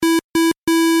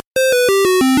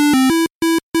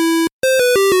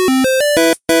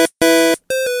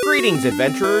Greetings,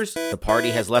 adventurers! The party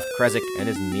has left Krezk and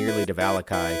is nearly to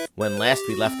Valakai. When last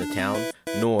we left the town,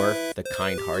 Nor, the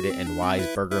kind-hearted and wise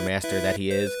burgomaster that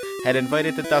he is, had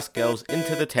invited the Dusk Elves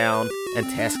into the town and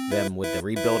tasked them with the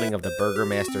rebuilding of the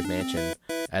burgomaster's mansion.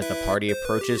 As the party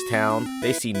approaches town,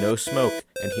 they see no smoke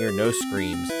and hear no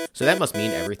screams, so that must mean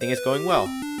everything is going well.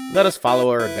 Let us follow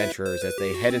our adventurers as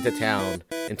they head into town,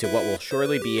 into what will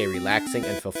surely be a relaxing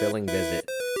and fulfilling visit.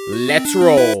 Let's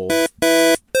roll!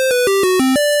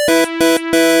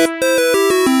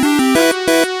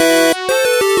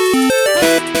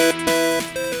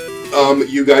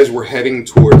 You guys were heading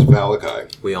towards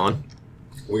Valakai. We on?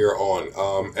 We are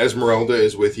on. Esmeralda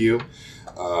is with you.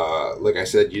 Like I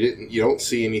said, you don't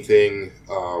see anything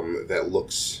that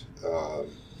looks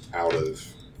out of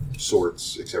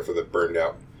sorts, except for the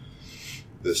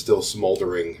still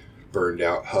smoldering, burned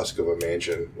out husk of a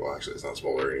mansion. Well, actually, it's not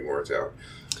smoldering anymore. It's out.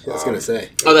 I was going to say.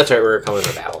 Oh, that's right. We were coming to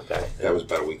Valakai. That was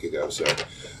about a week ago. So,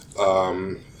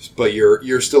 but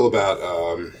you're still about.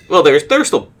 Well, they're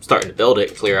still starting to build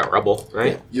it, clear out rubble,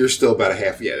 right? You're still about a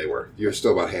half. Yeah, they were. You're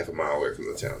still about half a mile away from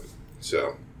the town.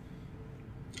 So.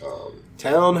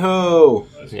 Town ho!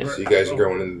 So you guys are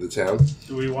going into the town.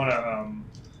 Do we want to?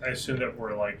 I assume that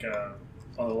we're like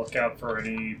on the lookout for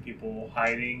any people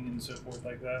hiding and so forth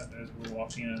like that as we're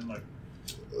walking in. Like,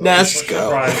 Let's go.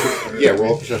 Yeah,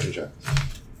 roll a perception check.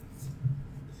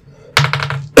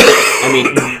 I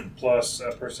mean, plus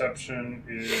perception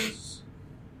is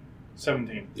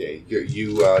 17. Yeah,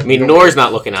 you. I mean, Nor's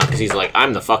not looking out because he's like,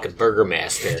 I'm the fucking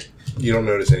burgomaster. You don't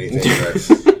notice anything.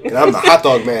 And I'm the hot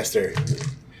dog master.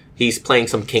 He's playing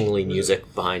some kingly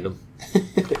music behind him.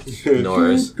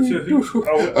 Nor's.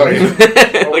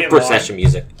 Like procession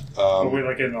music. Are we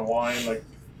like in the line? Like,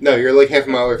 no, you're like half a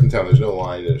mile away from town. There's no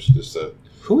line. There's just a.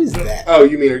 Who is that? Oh,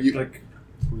 you mean are you like?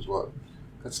 Who's what?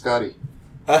 That's Scotty.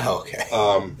 Oh, okay.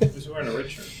 Who's wearing a red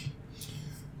shirt?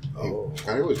 Oh,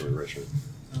 Scotty was wearing a red shirt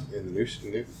in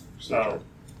the new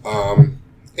Oh.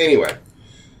 Anyway,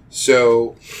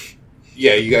 so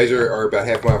yeah, you guys are about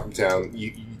half a mile from town.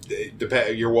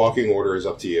 Your walking order is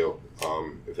up to you.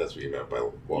 If that's what you meant by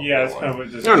walking. Yeah, that's kind of what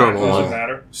it doesn't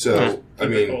matter. So, I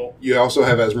mean, you also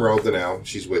have Esmeralda now.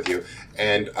 She's with you.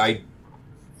 And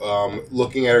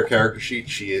looking at her character sheet,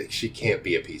 she can't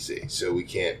be a PC, so we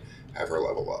can't have her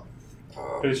level up.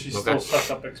 But she still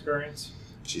sucks up experience?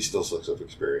 She still sucks up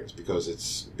experience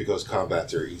because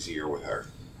combats are easier with her.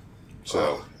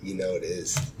 So you know it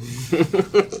is.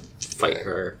 Fight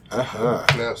her.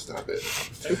 No, stop it.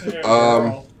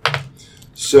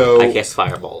 So I guess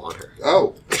fireball on her.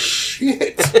 Oh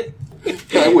shit!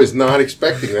 I was not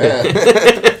expecting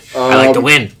that. I like to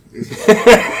win.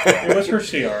 What's her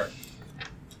CR?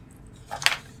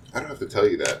 I don't have to tell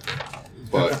you that,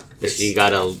 but she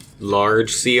got a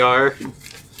large CR,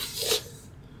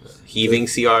 heaving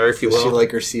CR, if you will. Does she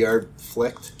like her CR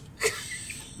flicked?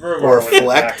 Or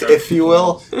flecked, if you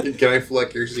will? Can I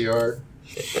fleck your CR?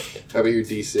 How about your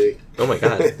DC? Oh my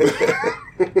god.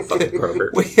 Fucking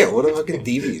pervert. Wait, yeah, what a fucking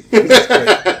deviant.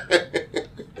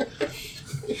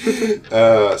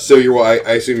 So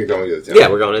I assume you're going to the town. Yeah,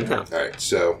 we're going in town. Alright,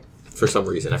 so for some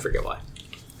reason, I forget why.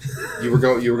 You were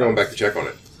going back to check on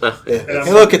it. Yeah.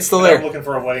 Hey, look, it's still there. I'm looking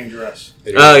for a wedding dress.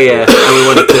 Oh yeah,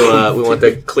 and we want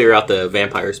to clear out the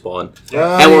vampire spawn,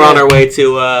 and we're on our way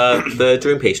to the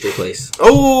dream pastry place.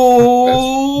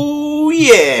 Oh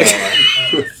yeah,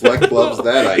 Fleck loves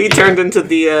that idea. He turned into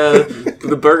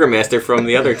the burgomaster from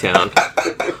the other town.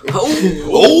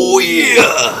 Oh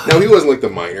yeah. No, he wasn't like the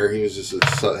miner. He was just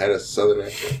had a southern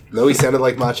accent. No, he sounded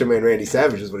like Macho Man Randy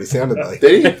Savage is what he sounded like.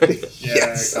 Did he?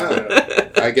 Yes.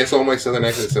 I guess all my southern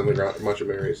accents sound like Macho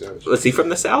Man Randy Savage. Was he from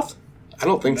the South? I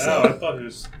don't think No, so. I thought he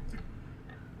was.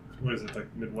 What is it, like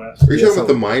Midwest? Are you talking about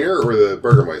the miner or the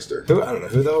burgermeister? Who? I don't know.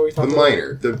 Who the hell are we The talking about?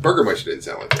 miner. The burgermeister didn't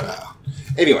sound like that.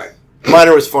 Anyway. The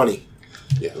miner was funny.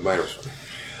 Yeah, the miner was funny.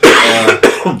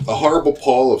 A horrible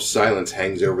pall of silence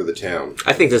hangs over the town.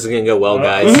 I think this is going to go well,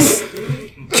 guys.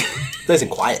 Nice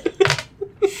and quiet.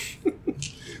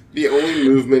 The only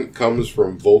movement comes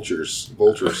from vultures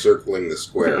circling the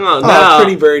square. Oh, no. Oh,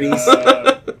 pretty birdies.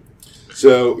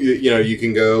 So, you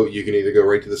can either go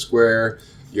right to the square,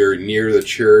 you're near the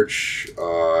church,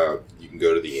 you can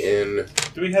go to the inn.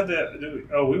 Do we have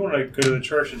we want to go to the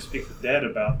church and speak with Dad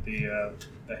about the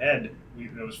head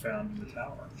that was found in the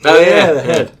tower. Oh, yeah, the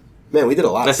head. Man, we did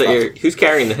a lot of stuff. Who's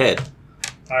carrying the head?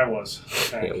 I was.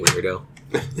 Yeah, weirdo.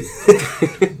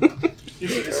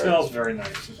 It smells very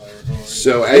nice, if I recall.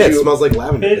 So it smells like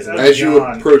lavender. As you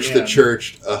approach the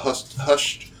church, a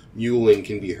hushed mewling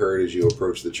can be heard as you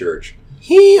approach the church.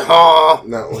 Hee-haw!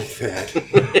 Not like that.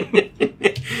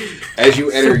 As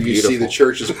you enter, you see the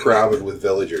church is crowded with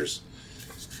villagers.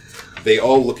 They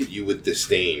all look at you with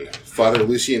disdain. Father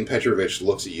Lucian Petrovich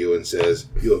looks at you and says,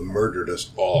 "You have murdered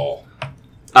us all."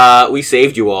 We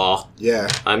saved you all. Yeah.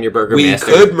 I'm your We burgomaster.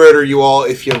 could murder you all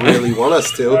if you really want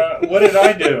us to. What did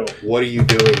I do? What are you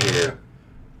doing here?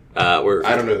 We're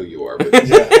I don't know who you are, but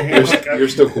Yeah. you're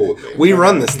still cool with me. We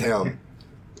run this town.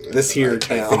 This here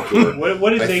town. What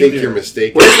did I they think do? you're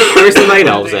mistaken. Where's the night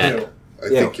What elves did they at? do? I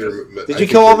Yeah. think you're. I Did you think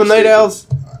kill you're all the night mistaken. owls?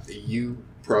 You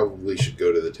probably should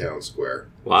go to the town square.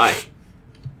 Why?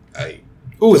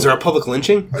 Ooh, is there a public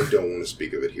lynching? I don't want to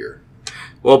speak of it here.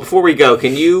 Well, before we go,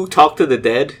 can you talk to the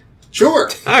dead? Sure.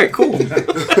 All right, cool.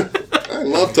 I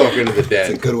love talking to the That's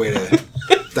a dead. good way to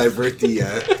divert the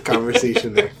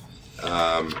conversation there.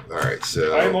 All right, so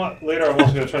Later, I'm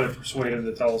also going to try to persuade him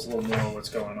to tell us a little more what's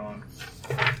going on.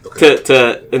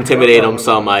 to intimidate him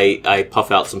some, I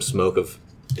puff out some smoke of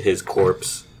his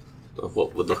corpse, of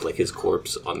what would look like his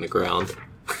corpse on the ground.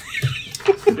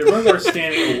 Remember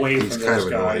standing away he's from kind those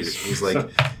of annoyed. guys.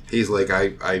 He's like,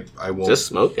 I won't. Just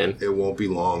smoking. It won't be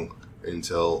long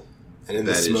until. And in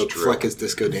That the is smoke, true. Fleck is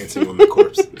disco dancing on the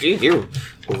corpse. Gee, you're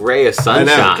a ray of I sunshine.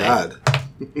 know,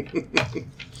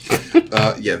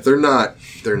 God. Yeah, they're not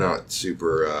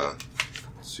super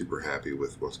happy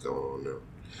with what's going on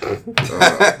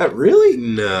now. Really?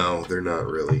 No, they're not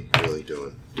really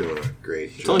doing a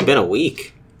great It's job. only been a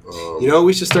week. You know what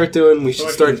we should start doing? We should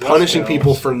Like start these punishing Dust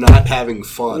people Elves. for not having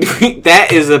fun. That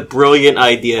is a brilliant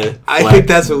idea. I Fleck. think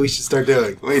that's what we should start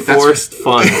doing. Wait, Forced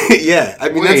fun. Yeah, I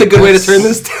mean, Wait, that's a good way to that's- turn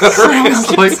this town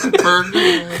sounds around. like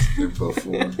the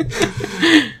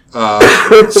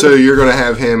before. So you're gonna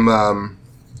have him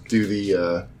do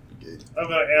the I'm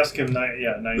going to ask him, The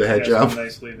head ask job? him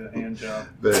nicely, the hand job.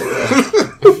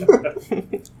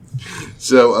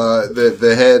 So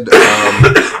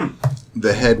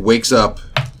the head wakes up,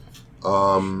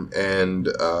 and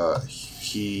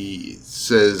he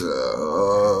says,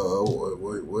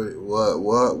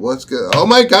 what's good? Oh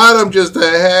my God, I'm just a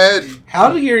head.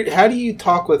 How do you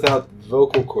talk without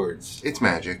vocal cords? It's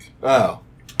magic. Oh,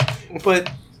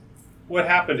 but What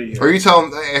happened to you? Are you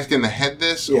asking the head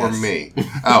this or Yes. me?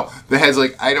 Oh, the head's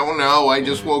like, I don't know. I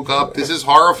just woke up. This is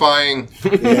horrifying.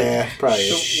 yeah, probably.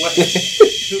 So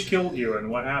is. who killed you and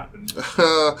what happened?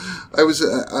 I was.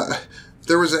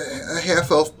 There was a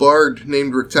half-elf bard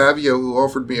named Rictavio who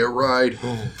offered me a ride.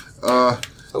 Oh,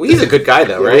 he's a good guy,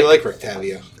 though, Yeah, right? we like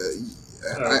Rictavio.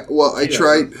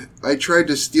 I tried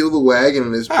to steal the wagon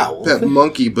and his Oh, pet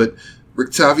monkey, but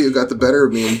Rictavio got the better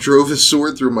of me and drove his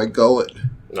sword through my gullet.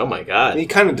 Oh my God. He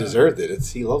kind of deserved it.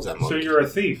 He loves that So monkey. you're a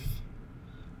thief.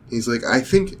 He's like, I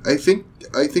think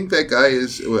that guy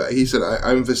is. Well, he said,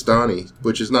 I'm Vistani,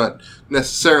 which does not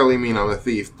necessarily mean I'm a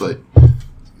thief, but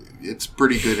it's a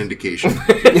pretty good indication.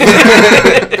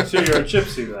 So you're a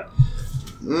gypsy then.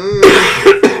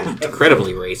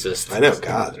 Incredibly racist. I know,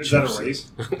 God. Is that a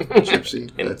race? Gypsy.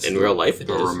 That's In real life, it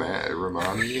the is.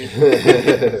 Romani.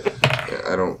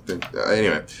 I don't think.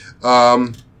 Anyway,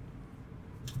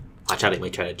 Watch out, he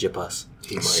might try to jip us.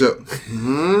 He might. so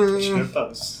Chip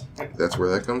us. that's where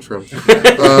that comes from.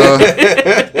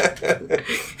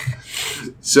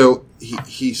 So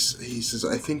he says,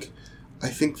 I think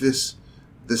this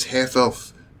half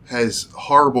elf has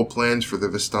horrible plans for the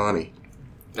Vistani.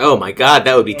 Oh my God,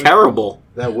 that would be terrible.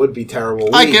 That would be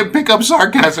terrible. I can pick up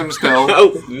sarcasm still.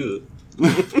 Oh, ew.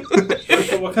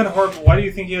 What kind of horrible? Why do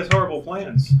you think he has horrible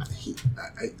plans?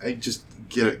 I just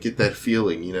get that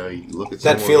feeling, you know. You look at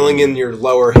that someone feeling in your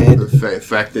lower head. the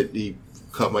fact that he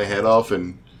cut my head off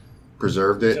and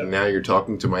preserved it, Yeah. and now you're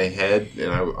talking to my head,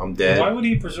 and I'm dead. Why would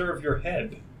he preserve your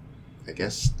head? I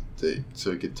guess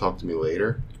so he could talk to me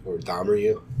later Or Dahmer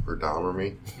you. or Dahmer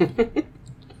me,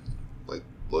 like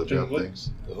blowjob What? things.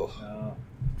 Oh.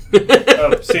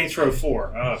 Oh, Saints Row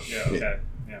 4. Oh, yeah, okay.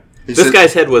 Yeah. He This said-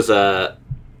 guy's head was,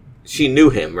 she knew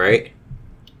him, right?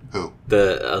 Who?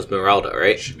 The Esmeralda,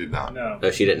 right? She did not. No.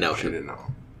 No, she didn't know She him. didn't know.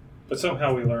 But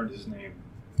somehow we learned his name.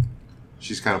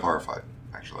 She's kind of horrified,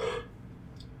 actually.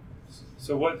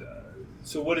 So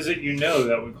what is it you know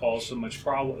that would cause so much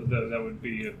problem? That would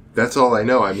be. That's all I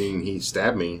know. I mean, he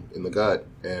stabbed me in the gut,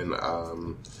 and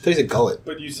There's a gullet.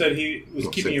 But you said he was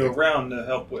Well, keeping same you thing. around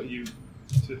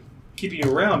to keeping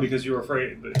you around because you were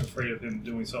afraid of him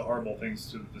doing so horrible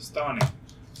things to Vistani.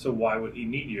 So why would he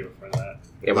need you for that?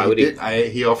 Yeah, why would he?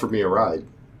 He offered me a ride.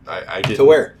 I did To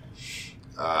where?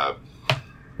 Uh,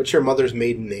 What's your mother's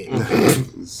maiden name?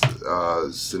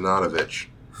 Sinanovich.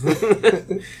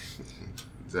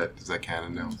 Is that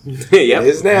canon now? It Yep.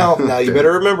 is now. Now you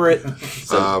better remember it.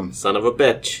 Son of a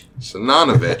bitch.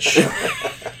 Sinanovich.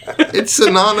 It's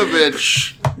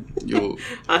Sinanovich.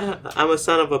 I'm a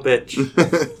son of a bitch.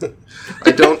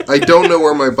 I don't know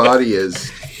where my body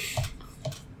is.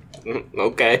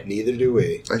 Okay. Neither do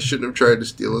we. I shouldn't have tried to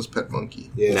steal his pet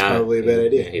monkey. Yeah, it's probably a bad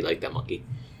idea. Yeah, he liked that monkey.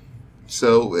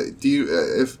 So, do you?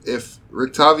 If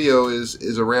Rictavio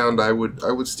is around, I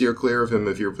would steer clear of him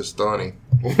if you're Vistani.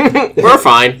 We're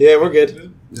fine. Yeah, we're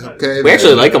good. Okay. We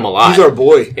actually like him a lot. He's our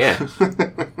boy. Yeah.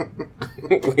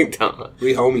 We don't.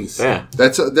 We homies. Yeah.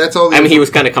 That's all. I mean, he was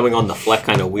kind of coming on the fleck,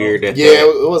 kind of weird. At Yeah,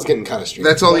 it was getting kind of strange.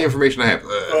 That's all the information I have.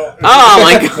 Oh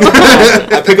my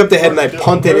god! I pick up the head and I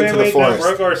punt it into the forest.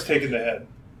 Rogar's taking the head.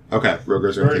 Okay,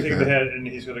 Rogar's going to Rogar's take taking the the head. head, and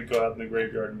he's going to go out in the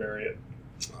graveyard and bury it.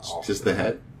 Just the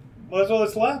head. Well, that's all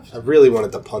that's left. I really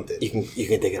wanted to punt it. You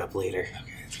can dig it up later.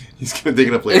 He's going to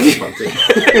dig it up later. I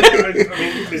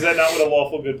mean, is that not what a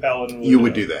lawful good paladin would do? You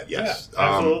would do that, yes.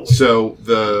 Yeah, absolutely. So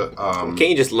the Can't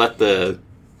you just let the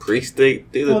priest do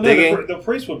the digging? The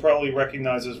priest would probably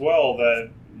recognize as well that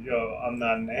I'm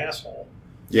not an asshole.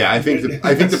 yeah, I think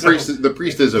the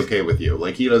priest is okay with you.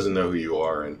 Like, he doesn't know who you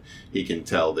are, and he can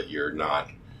tell that you're not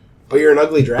But you're an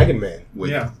ugly dragon man.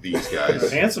 with these A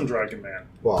guys. handsome dragon man.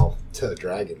 Well, to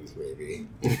dragons, maybe.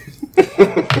 He's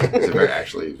a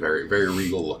very very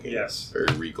regal looking. Yes.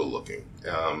 Very regal looking.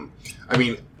 I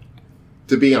mean,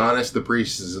 to be honest, the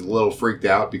priest is a little freaked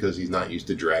out because he's not used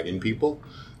to dragon people.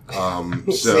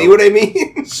 So, See what I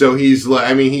mean? So he's like,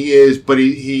 I mean, he is, but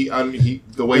he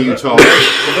the way you talk,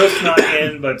 The vote's not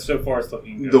in, but so far it's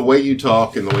looking good. the way you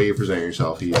talk and the way you present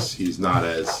yourself, he's not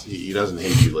as he doesn't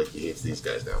hate you like he hates these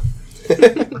guys now.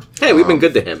 Hey, we've been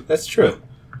good to him. That's true.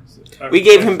 We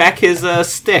gave him back his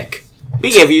stick.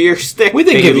 We gave you your stick. We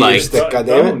didn't that give you your liked. stick,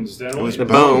 goddammit. Bones, didn't we? It was The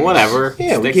Bones. bone, whatever.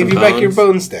 Yeah, we Sticks gave and you back your bones.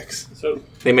 bone sticks. So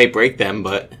They may break them,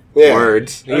 but Yeah.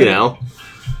 words, you know.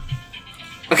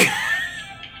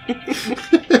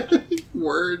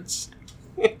 Words.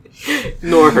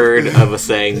 Nor heard of a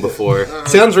saying before.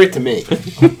 Sounds right to me.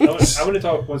 I'm going to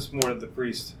talk once more to the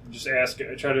priest. Just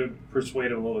try to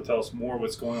persuade him a little bit. Tell us more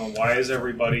what's going on. Why is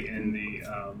everybody in the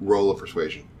Roll of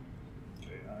persuasion.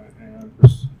 and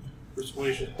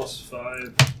persuasion plus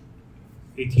 5,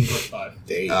 18 plus 5.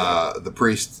 There you go. The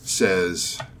priest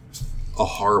says, "A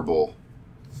horrible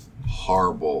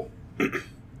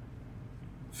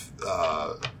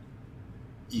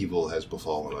evil has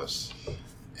befallen us,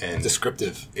 and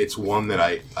Descriptive. it's one that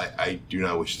I do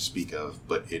not wish to speak of.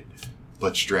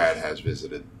 But Strad has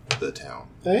visited the town.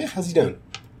 Oh, yeah? How's he doing?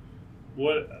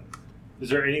 What is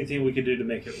there anything we could do to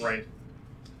make it right?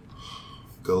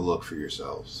 Go look for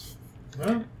yourselves."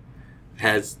 Huh?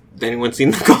 Has anyone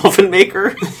seen the coffin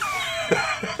maker?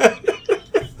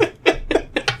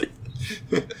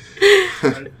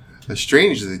 It's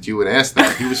strange that you would ask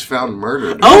that. He was found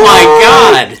murdered. Oh my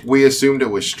god! We assumed it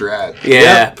was Strad.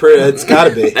 Yeah, It's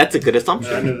gotta be. that's a good I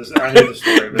assumption. know the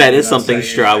story. But That I'm is not something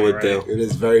saying Strahd anything would right. do. It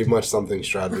is very much something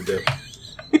Strahd would do.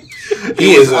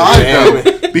 He was a odd man.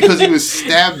 though because he was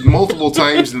stabbed multiple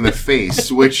times in the face,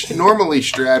 which normally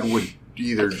Strad would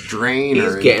either drain He's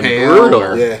or getting impale. brutal.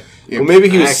 Or, Yeah. Well, maybe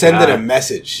he was That sending guy. a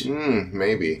message.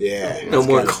 maybe. Yeah. No that's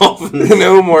more gotta- coffins.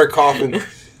 No more coffin.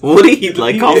 Woody, he'd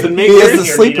like coffin He has to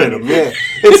makers. sleep in them. Yeah.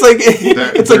 It's like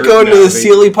it's like going to the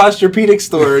Sealy Posturepedic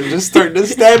store and just starting to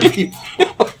stab people.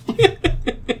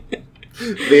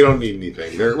 They don't need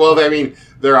anything.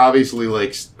 They're obviously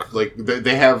like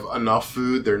they have enough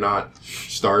food. They're not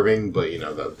starving, but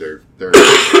they're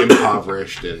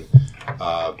impoverished and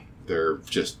they're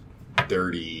just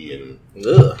dirty and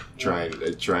Ugh, trying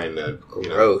to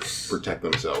gross. protect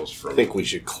themselves from. I think we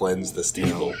should cleanse this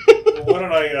evil. Well, why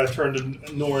don't I turn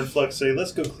to Nor and Flex and say,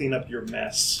 let's go clean up your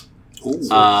mess. Ooh.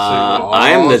 I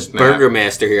am the snap. burger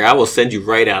master here. I will send you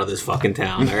right out of this fucking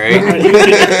town, alright?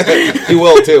 You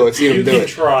will too. I've seen You him do can it.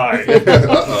 try.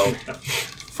 Uh-oh.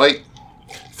 Fight.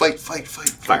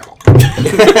 Fireball.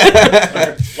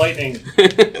 Lightning.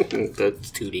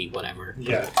 That's 2D, whatever.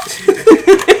 Yeah.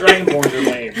 Dragonborns are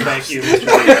lame. Thank you, Mr.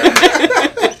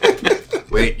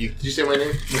 DM. Wait, did you say my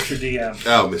name? Mr. DM.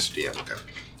 Oh, Mr. DM. Okay.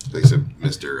 They said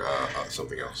Mr.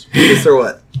 Something else. Mr.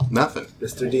 What? Nothing.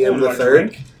 Mr. Oh, DM do the I third?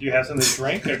 drink? Do you have something to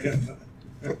drink?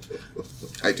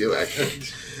 I do actually.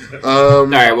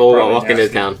 Alright, well, we'll Probably walk into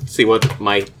nasty. town. See what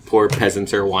my poor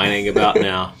peasants are whining about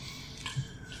now.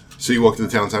 So you walk to the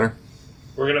town center.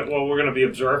 We're gonna be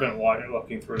observant while you're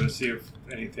looking through to see if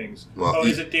anything's. Well,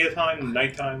 is it daytime,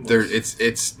 nighttime? There,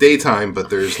 it's daytime, but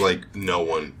there's like no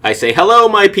one. I say, hello,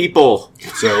 my people.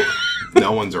 So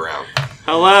no one's around.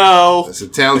 Hello. It's a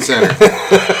town center.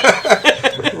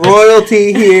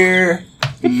 Royalty here.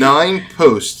 9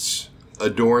 posts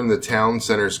adorn the town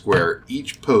center square.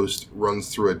 Each post runs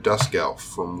through a dusk elf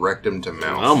from rectum to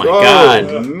mouth. Oh my god.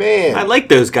 Oh, man. I like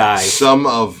those guys.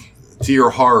 To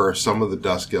your horror, some of the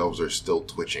dusk elves are still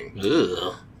twitching.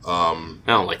 Ugh. I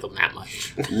don't like them that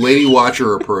much. Lady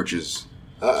Watcher approaches.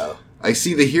 Uh-oh. I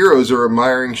see the heroes are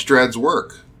admiring Strahd's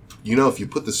work. You know, if you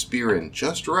put the spear in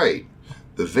just right,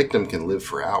 the victim can live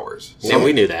for hours. Yeah,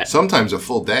 we knew that. Sometimes a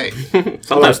full day.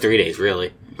 Sometimes 3 days,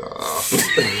 really.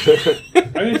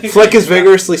 Fleck is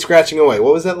vigorously scratching away.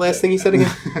 What was that last thing you said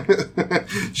again?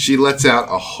 She lets out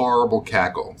a horrible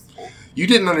cackle. You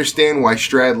didn't understand why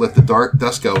Strahd let the dark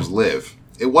dusk elves live.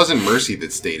 It wasn't mercy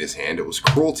that stayed his hand, it was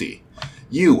cruelty.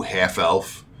 You,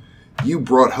 half-elf, you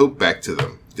brought hope back to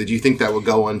them. Did you think that would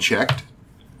go unchecked?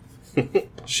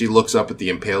 She looks up at the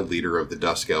impaled leader of the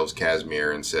Dusk Elves,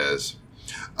 Casimir, and says,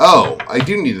 "Oh, I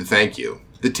do need to thank you.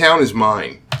 The town is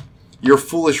mine. Your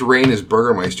foolish reign as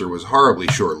Burgermeister was horribly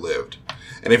short-lived.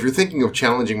 And if you're thinking of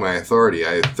challenging my authority,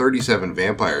 I have 37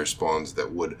 vampire spawns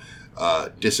that would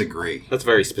disagree." That's a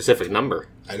very specific number.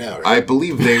 I know, right? I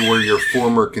believe they were your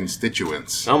former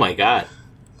constituents. Oh my god.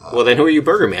 Well, then who are you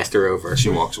Burgermaster over? She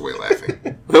walks away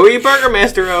laughing. Who are you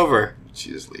Burgermaster over?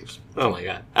 She just leaves. Oh my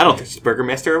god. I don't think she's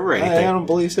Burgermaster over anything. I don't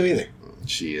believe so either.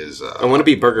 She is. I want to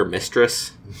be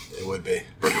Burgermistress. It would be.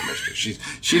 Burgermaster.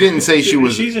 She didn't say she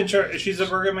was. She's in charge. She's a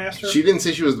burgomaster. She didn't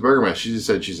say she was the burgomaster. She just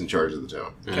said she's in charge of the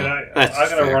town. Can I? That's I'm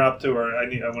gonna fair. run up to her. I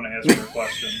want to ask her a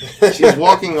question. She's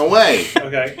walking away.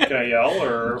 Okay. Can I yell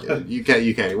or? You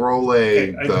can't roll a.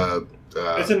 It's a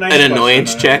nice An question,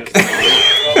 annoyance and check.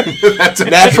 That's a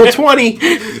Natural 20.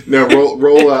 No,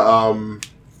 roll a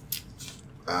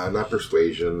not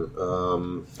persuasion.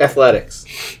 Athletics.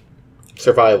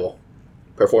 Survival.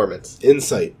 Performance.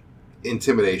 Insight.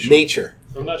 Intimidation. Nature.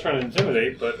 I'm not trying to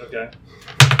intimidate, but okay.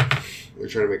 We're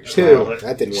trying to make her 2. smile.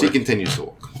 That didn't She work. continues to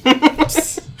walk.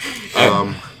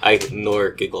 Nor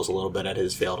giggles a little bit at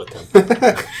his failed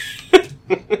attempt.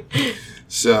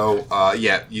 So,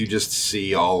 you just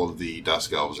see all of the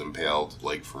Dusk Elves impaled,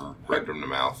 like, right from the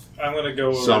mouth. I'm gonna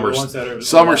go. Some over the ones that are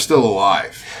some are still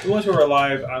alive. The ones who are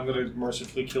alive, I'm gonna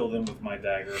mercifully kill them with my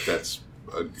dagger. That's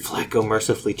Flacco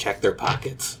mercifully checked their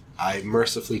pockets. I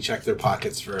mercifully check their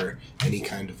pockets for any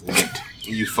kind of loot.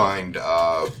 You find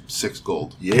 6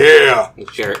 gold. Yeah!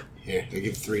 Sure. Here, I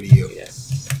give 3 to you.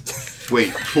 Yes.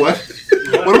 Wait, what?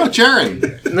 What about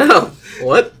Jaren? No.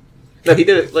 What? No, he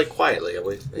did it, like, quietly, I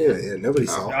believe. Yeah, nobody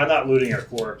saw. I'm not looting a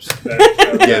corpse.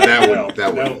 Yeah,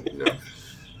 that one. No.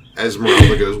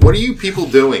 Esmeralda goes, "What are you people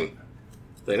doing?"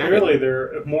 Really,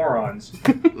 they're morons.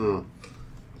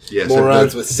 Yes,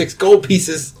 Morons with 6 gold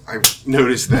pieces. I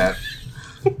noticed that.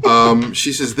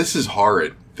 She says, "This is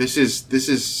horrid. This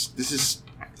is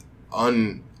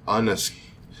honest.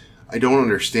 I don't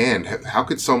understand. How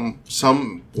could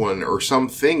someone or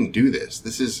something do this?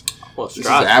 This is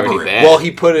aberrant." Well,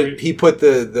 he put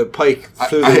the pike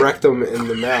through the rectum in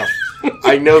the mouth.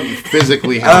 I know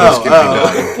physically how this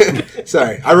can be done.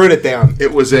 Sorry, I wrote it down.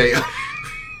 It was a.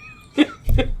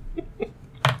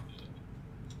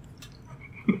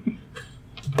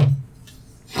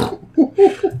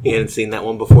 You hadn't seen that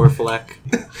one before, Fleck?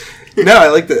 No, I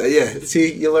like the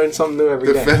See, you learn something new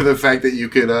every day. The fact that you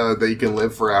can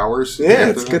live for hours. Yeah,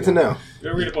 it's good to know.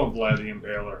 Go read about Vlad the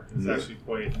Impaler. It's actually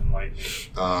quite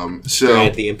enlightening.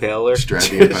 Strad the Impaler. Strad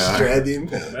the Impaler. Strad the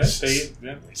Impaler.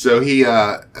 Yeah. So he,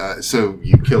 so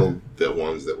you killed the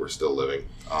ones that were still living.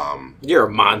 You're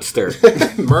a monster.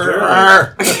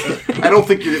 Murderer. I don't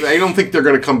think they're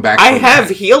going to come back. I have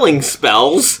healing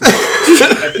spells.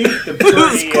 I think the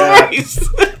Jesus Christ.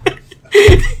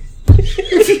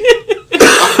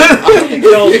 Something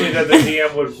tells me that the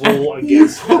DM would rule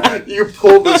against that. You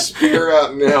pull the spear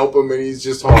out and help him, and he's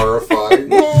just horrified.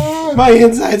 My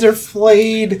insides are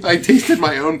flayed. I tasted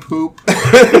my own poop.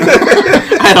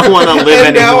 I don't want to live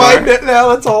And anymore. now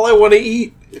that's all I want to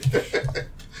eat.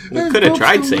 You could have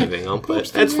tried saving them, but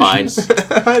that's fine.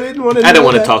 I didn't want to. I don't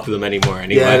want to talk to them anymore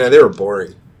anyway. Yeah, no, they were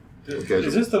boring.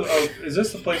 Is this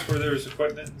the place where there's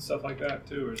equipment and stuff like that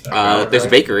too? Or is that There's a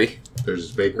bakery. There's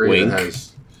this bakery Wink. that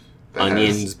has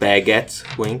Onions,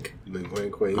 baguettes. Wink. Wink,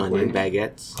 wink, wink. Onion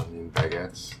baguettes. onion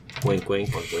baguettes. Wink, wink.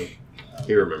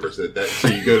 He remembers that. So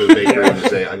you go to the bakery and you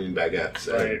say onion baguettes,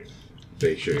 and right?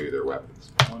 they show you their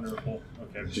weapons. Wonderful.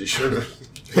 Okay. You sure?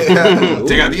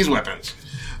 Take out these weapons.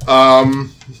 It's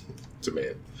a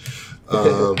man.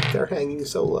 They're hanging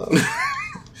so low.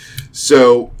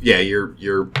 So yeah,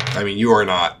 you're. I mean, you are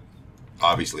not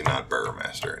obviously not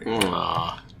Burgermaster anymore.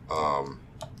 Aw.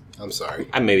 I'm sorry.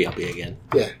 Maybe I'll be again.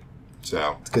 Yeah,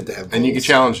 So it's good to have. and you can goals.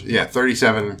 challenge. Yeah,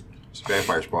 37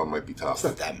 vampire spawn might be tough. It's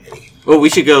not that many. Well, we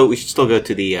should go. We should still go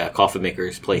to the coffin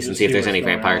maker's place and see if there's any what's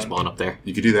going vampire on. spawn up there.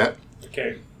 You could do that.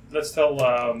 Okay. Let's tell.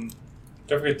 Don't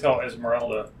forget to tell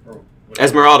Esmeralda. Or whatever.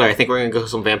 Esmeralda, I think we're gonna go to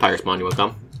some vampire spawn. You wanna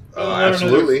come? No,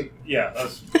 Absolutely. Yeah.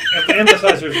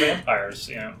 Emphasize there's vampires.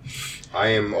 Yeah. I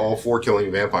am all for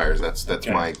killing vampires. That's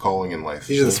my calling in life.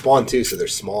 These are the spawn too, so they're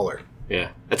smaller. Yeah,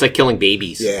 that's like killing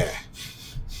babies. Yeah.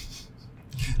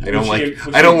 I don't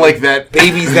like that.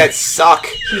 Babies that suck.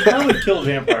 She's probably killed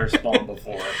vampire spawn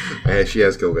before. Yeah, she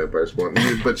has killed vampire spawn,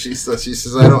 but she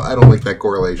says I don't like that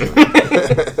correlation.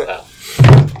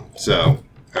 So,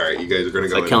 all right, you guys are going to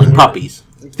It's go like killing into it. puppies.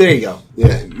 There you go.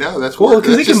 Yeah, no, that's Well, worse.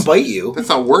 because they can bite you. That's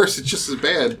not worse. It's just as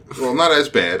bad. Well, not as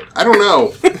bad. I don't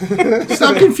know.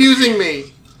 Stop confusing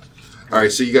me. All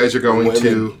right, so you guys are going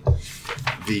to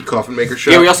the coffin maker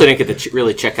shop. Yeah, we also didn't get to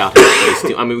really check out his place,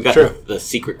 too. I mean, we got True. the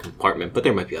secret compartment, but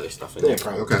there might be other stuff in Yeah, there.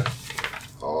 probably. Okay.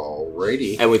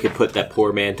 Alrighty. And we could put that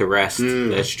poor man to rest that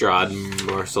Strahd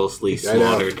mercilessly I know.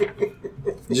 slaughtered.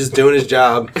 Just doing his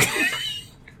job.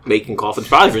 Making coffins,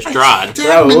 probably for Strahd.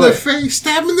 Stab him in the Probably. face.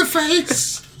 Stab him in the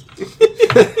face.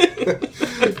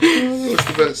 What's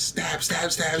the best? Stab,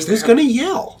 stab, stab, He stab. was gonna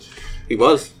yell. He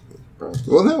was.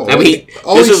 Well, no. I mean,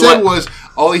 all this he is said what-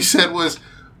 was,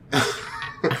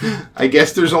 I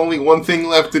guess there's only one thing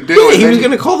left to do. Yeah, and he then was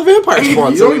gonna call the vampire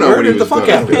spawn, You so don't he know what he murdered the was fuck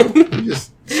gonna out of him. do. He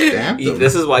just stabbed him.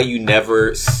 This is why you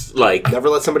never, Never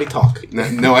let somebody talk.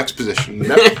 No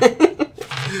exposition.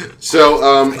 So,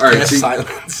 all right. Yes, So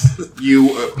silence.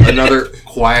 you another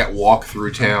quiet walk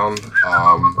through town.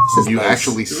 is You nice.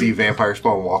 actually see vampire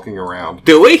spawn walking around.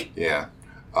 Do we? Yeah.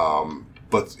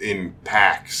 But in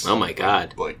packs. Oh my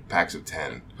god. Like packs of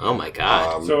 10. Oh my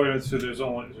god. So there's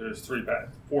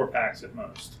 4 packs at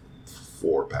most.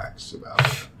 4 packs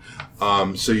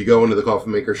about. So you go into the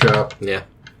coffin maker shop. Yeah.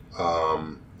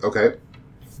 Okay.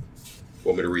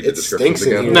 Want me to read the It descriptions stinks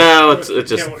in again? here. No, it's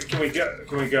just... Can we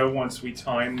go once we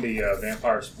time the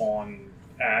vampire spawn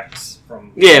axe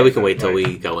from? Yeah, we can wait till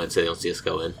we go in so they don't see us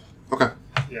go in. Okay.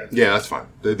 Yeah. Yeah, that's fine.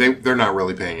 They're not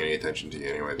really paying any attention to you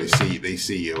anyway. They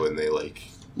see you and they like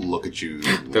look at you.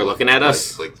 They're looking at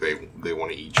us? like they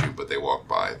want to eat you, but they walk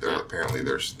by. Apparently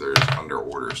there's under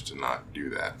orders to not do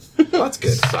that. Well, that's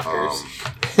good. Suckers.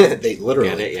 They literally.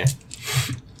 Get it? Yeah.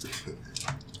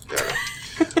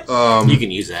 You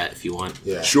can use that if you want.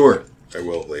 Yeah. Sure, I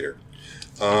will later.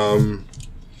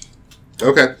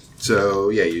 Okay, so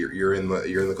yeah, you're in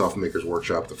the coffin maker's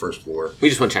workshop, the first floor. We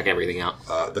just want to check everything out.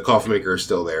 The coffin maker is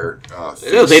still there. Oh,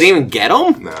 they didn't even get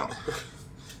them? No.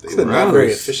 It's a not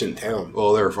very efficient town.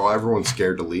 Well, everyone's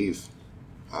scared to leave,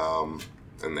 and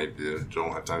they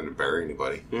don't have time to bury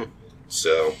anybody.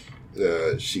 So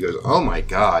she goes, "Oh my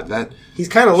god, that!" He's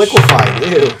kind of liquefied.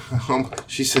 Ew.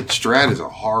 She said, "Strahd is a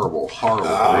horrible, horrible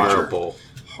creature. Horrible.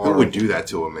 Who would do that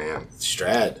to a man?"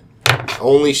 Strahd.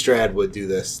 Only Strahd would do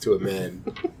this to a man.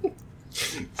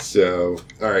 So,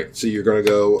 all right. So you're gonna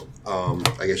go.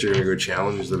 I guess you're gonna go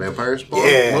challenge the vampire spawn.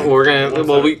 Yeah. Well, we're gonna.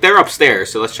 Well, they're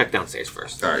upstairs, so let's check downstairs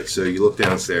first. All right. So you look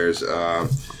downstairs.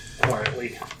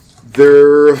 Quietly.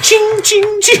 They're Ching,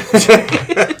 ching, ching.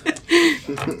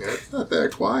 it's not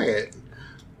that quiet.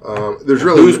 There's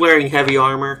really Who's wearing heavy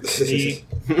armor? Me.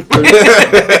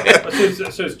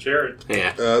 So is Jared.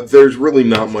 Yeah. there's really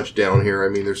not much down here. I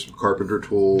mean, there's some carpenter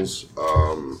tools.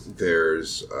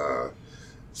 There's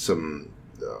some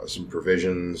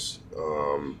provisions,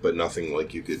 but nothing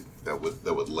like you could that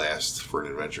would last for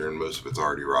an adventure, and most of it's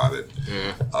already rotted.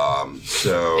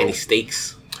 So Any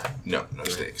steaks? no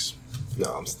steaks.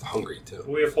 No, I'm hungry too.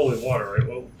 We have holy water, right?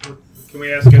 Well, can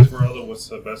we ask Esmeralda what's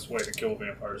the best way to kill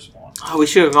vampire spawn? Oh, we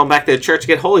should have gone back to the church to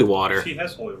get holy water. She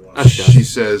has holy water. That's good. She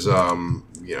says,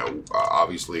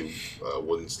 obviously,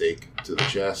 wooden stake to the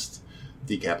chest,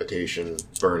 decapitation,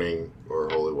 burning, or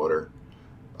holy water,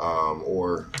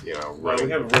 or Well, running.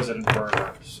 we have a resident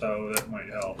burner, so that might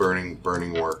help.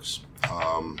 Burning works.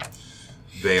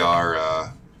 They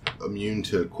are immune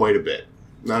to quite a bit.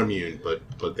 Not immune, but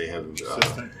they have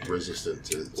resistant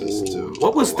to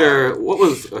What was their? What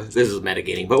was? This is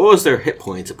metagaming, but what was their hit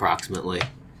points approximately I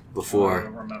before?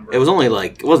 don't remember. It was only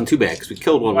like it wasn't too bad because we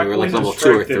killed one when we were like level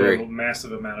 2 or 3. A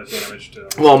massive amount of damage to them.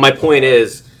 Well, my point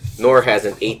is, Nor has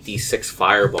an 8d6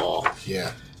 fireball.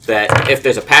 Yeah. That if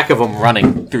there's a pack of them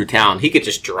running through town, he could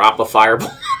just drop a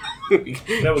fireball.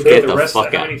 That would Get get the the rest.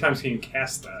 fuck How out. many times can you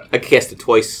cast that? I cast it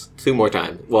twice, 2 more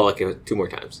times. Well, like 2 more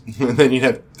times. and then you'd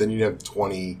have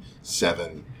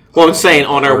 27. Well, I'm saying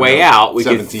on our way out, we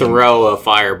 17. could throw a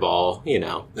fireball, you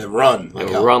know, And run. and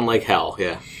hell. run like hell.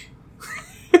 Yeah.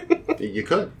 You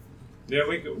could. Yeah,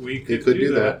 we You could could do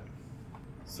do that.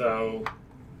 So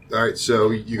All right,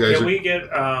 so you guys can are. we get?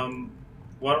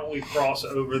 Why don't we cross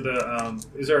over the?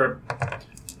 Is there a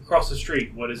across the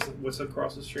street? What's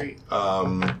across the street?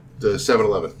 The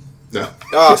 7-Eleven. No.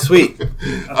 Oh, sweet.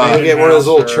 I You get one of those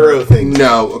little churro things.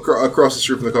 No, across the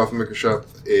street from the coffin maker shop,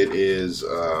 it is.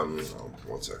 1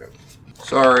 second.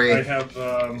 Sorry. I have.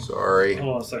 Sorry.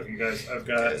 Hold on a second, guys. I've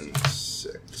got. And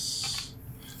 6.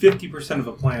 50% of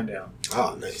a plan down.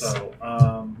 Oh, nice.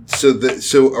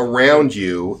 So around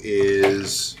you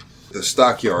is the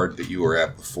stockyard that you were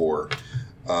at before.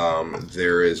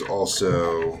 There is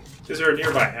also... Is there a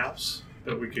nearby house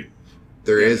that we could...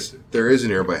 There is a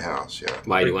nearby house, yeah.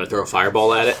 Why, do you want to throw a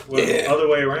fireball at it? Well, the other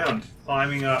way around.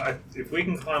 Climbing if we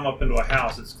can climb up into a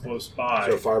house that's close by...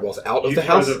 So fireballs out of you the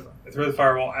house? Throw the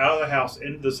fireball out of the house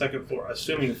into the second floor,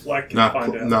 assuming Fleck can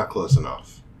find out. Not close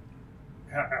enough.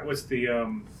 What's the...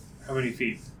 how many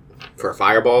feet? For a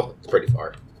fireball, it's pretty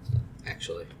far,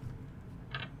 actually.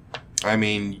 I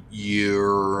mean,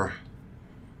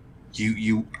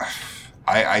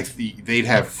 they'd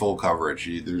have full coverage.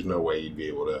 There's no way you'd be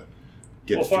able to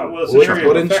get through. Well, it's an area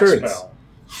What of effects insurance? spell.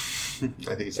 I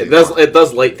think it's It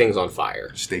does light things on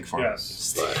fire. Steak farm.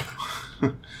 Yes. But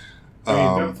I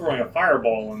mean, them throwing a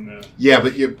fireball in the... Yeah,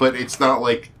 but it's not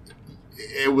like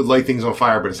it would light things on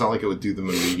fire, but it's not like it would do them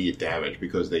immediate damage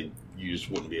because you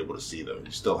just wouldn't be able to see them.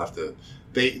 You still have to.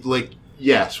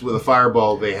 Yes, with a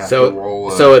fireball they have to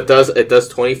roll. So it does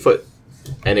 20 foot,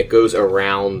 and it goes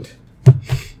around.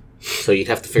 So you'd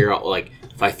have to figure out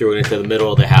if I threw it into the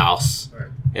middle of the house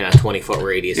in a 20-foot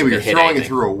radius. Yeah, but you're throwing it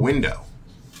through a window.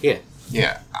 Yeah.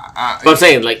 Yeah. But I'm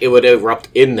saying it would erupt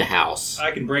in the house.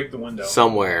 I can break the window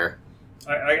Somewhere.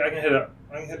 I could hit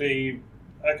a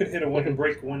window and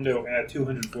break a window at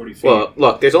 240 feet. Well,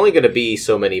 look, there's only going to be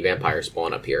so many vampires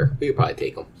spawn up here. We could probably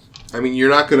take them. I mean, you're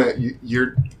not gonna.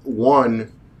 You're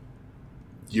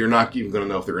not even gonna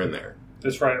know if they're in there.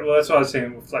 That's right. Well, that's what I was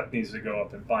saying. Fleck needs to go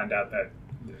up and find out that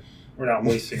we're not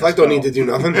wasting. Fleck don't need to do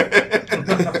nothing. Fleck,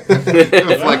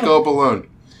 go up alone.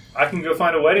 I can go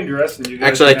find a wedding dress, and you guys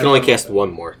Actually, I can only have cast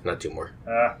one more, not two more.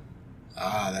 That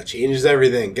changes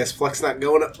everything. Guess Fleck's not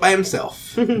going up by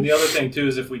himself. And the other thing, too,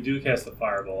 is if we do cast the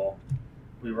fireball,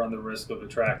 we run the risk of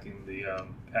attracting the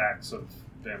packs of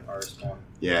vampires spawn.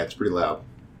 Yeah, it's pretty loud.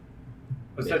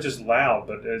 It's not just loud,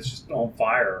 but it's just on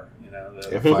fire.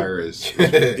 The fire is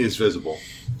visible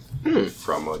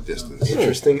from a distance.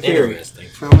 Interesting theory.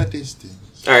 From a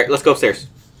distance. All right, let's go upstairs.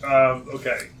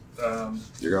 Okay.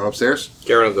 You're going upstairs?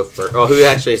 Jared will go first. Oh, who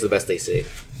actually has the best AC?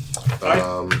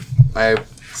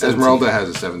 Esmeralda has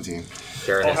a 17.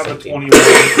 Jared I'll has have a 17.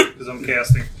 21 because I'm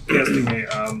casting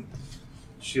a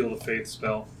Shield of Faith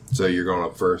spell. So you're going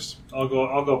up first. I'll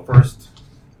go first.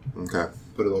 Okay.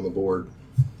 Put it on the board.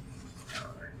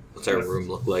 What's our room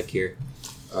look like here?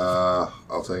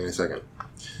 I'll tell you in a second.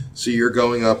 So you're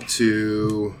going up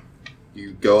to...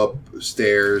 You go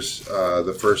upstairs.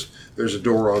 There's a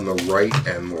door on the right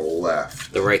and the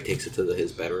left. The right takes it to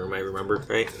his bedroom, I remember,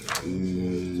 right?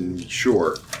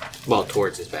 Sure. Well,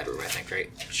 towards his bedroom, I think,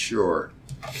 right? Sure.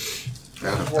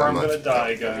 Before I'm going to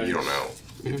die, guys. You don't know.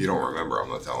 If you don't remember, I'm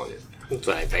not telling you. That's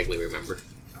what I vaguely remember.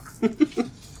 I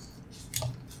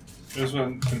just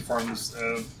want to confirm this.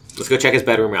 Let's go check his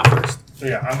bedroom out first.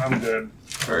 Yeah, I'm good.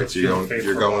 All right, so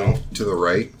you're going to the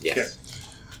right? Yes.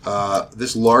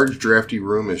 This large, drafty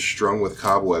room is strung with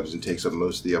cobwebs and takes up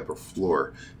most of the upper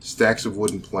floor. Stacks of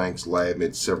wooden planks lie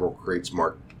amid several crates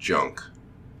marked junk.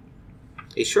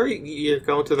 You sure you're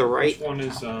going to the right? Which one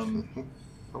is... I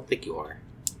don't think you are.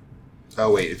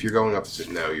 Oh, wait, if you're going up...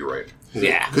 No, you're right.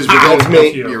 Yeah. Because we're going...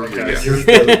 me.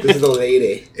 This is the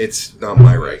lady. It's not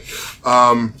my right.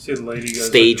 See the lady goes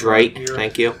Stage right. here.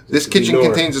 Thank you. This kitchen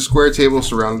contains a square table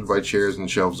surrounded by chairs and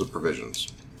shelves of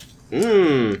provisions.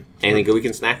 Anything good we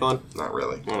can snack on? Not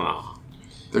really. Oh.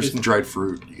 There's some dried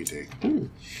fruit you can take.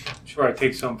 Should probably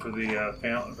take some for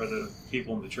the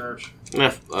people in the church.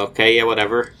 Okay, yeah,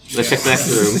 whatever. Let's check the next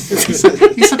room.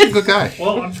 He's such a good guy.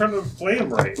 Well, I'm trying to play him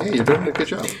right. Hey, you're doing a good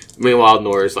job. Meanwhile,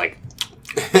 Nora's like,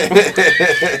 Those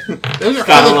are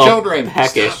got a for the little children.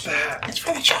 peckish. It's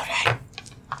for the children.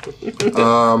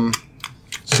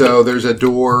 So there's a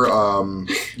door.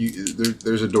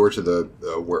 There's a door to the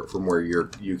from where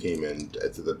you came in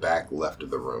to the back left of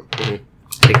the room. I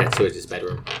think that's towards his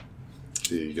bedroom.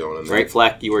 So you going in there? Right,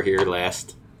 Fleck? You were here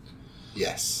last.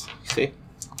 Yes. See?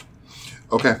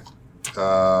 Okay.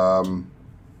 So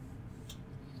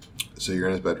you're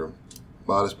in his bedroom.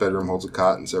 Modest bedroom holds a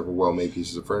cot and several well-made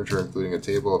pieces of furniture, including a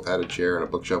table, a padded chair, and a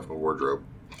bookshelf and a wardrobe.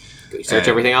 Did we search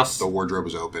everything else? The wardrobe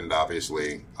is opened,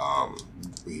 obviously.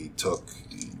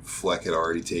 Fleck had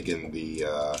already taken the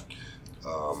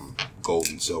gold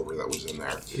and silver that was in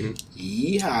there. Mm-hmm.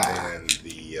 Yeah.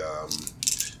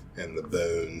 And the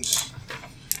bones.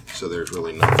 So there's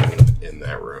really nothing in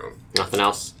that room. Nothing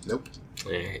else? Nope.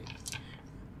 Alright.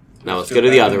 Now let's go to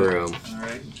the other room.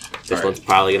 Alright. This one's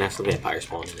probably going to have some vampire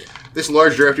spawn in it. This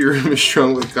large, drafty room is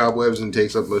strung with cobwebs and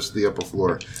takes up most of the upper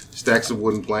floor. Stacks of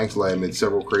wooden planks lie amid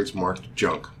several crates marked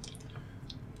junk.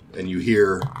 And you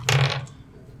hear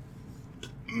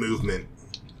movement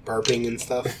Burping and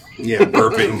stuff. Yeah,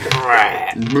 burping.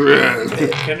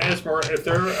 Can Esmeralda, if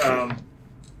they're,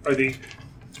 are the...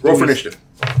 Roll for initiative.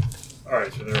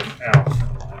 Alright, so they're out.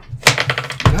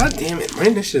 God damn it, my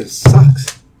initiative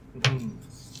sucks.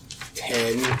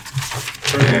 10.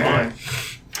 Turn mine.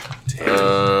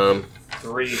 10.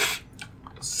 3.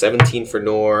 17 for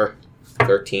Nor,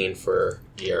 13 for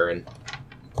Jaren.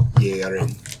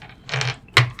 Jaren.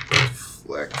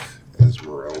 Fleck,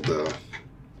 Esmeralda.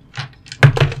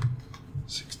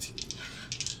 16.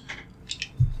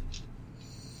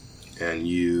 And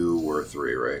you were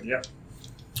 3, right? Yep.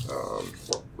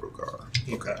 For Rogar.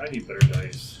 Okay. I need better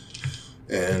dice.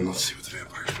 And let's see what the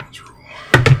vampire ones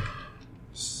roll.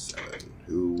 7.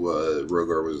 Who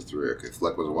Rogar was a 3. Okay,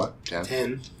 Fleck was a what? 10?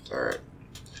 10. Alright.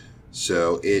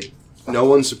 So no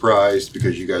one's surprised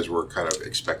because you guys were kind of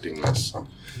expecting this.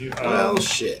 You, Well,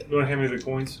 shit. you want to hand me the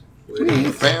coins?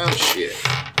 You found shit.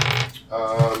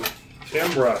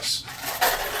 Ambros.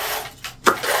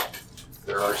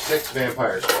 There are 6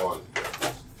 vampires spawned.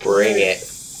 Bring it.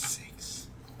 6.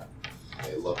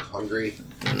 They look hungry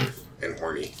and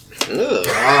horny. Ugh.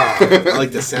 I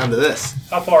like the sound of this.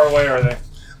 How far away are they?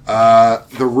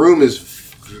 The room is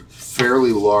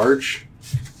fairly large,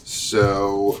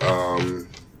 so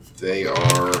they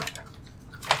are.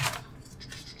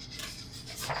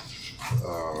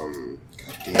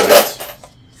 God damn it!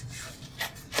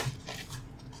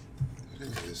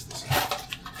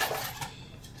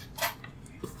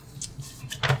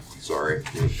 Sorry,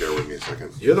 bear with me a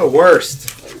second. You're the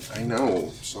worst. I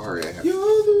know. Sorry, I have. You're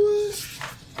the worst.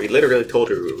 We literally told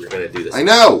her we were going to do this. I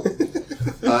know.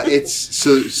 It's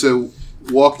so.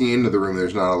 Walking into the room,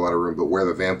 there's not a lot of room, but where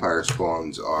the vampire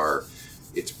spawns are,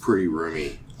 it's pretty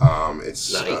roomy.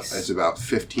 It's Nice. It's about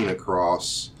 15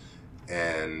 across,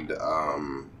 and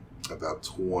about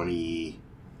 20,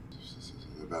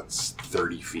 about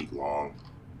 30 feet long.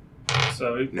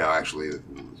 So, No, actually,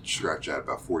 scratch that,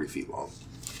 about 40 feet long.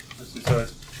 let's see, so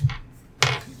it's...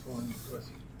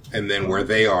 And then where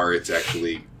they are, it's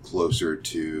actually closer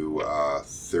to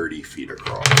 30 feet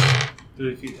across.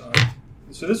 30 feet.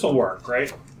 So this will work,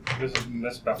 right?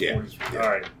 That's about Yeah, 40 feet. yeah. All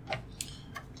right.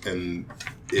 And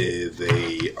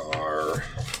they are.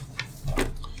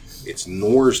 It's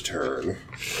Nor's turn.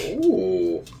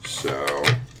 Ooh. So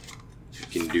you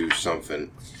can do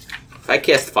something. If I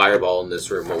cast Fireball in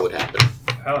this room, what would happen?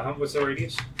 What's the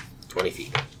radius? 20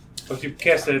 feet. Well, if you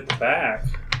cast it at the back,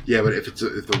 Yeah, but if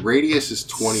the radius is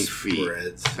 20 feet,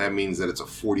 Spreads. that means that it's a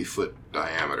 40-foot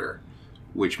diameter,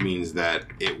 which means that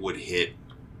it would hit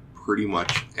pretty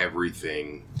much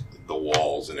everything, the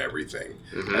walls and everything,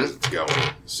 as it's going.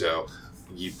 So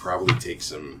you'd probably take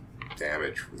some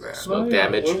damage from that. Smoke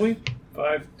damage. What are we?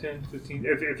 5, 10, 15.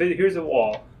 Here's a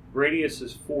wall. Radius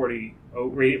is 40. Oh,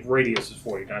 radius is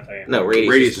 40, not diameter. No,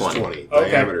 radius is 20.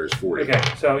 Okay. Diameter is 40. Okay,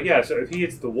 so so if he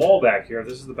hits the wall back here, if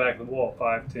this is the back of the wall,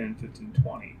 5, 10, 15,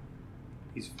 20.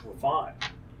 We're fine.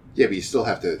 Yeah, but you still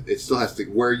have to. It still has to.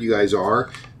 Where you guys are,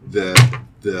 the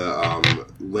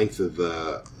length of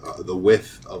the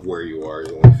width of where you are is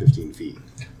only 15 feet.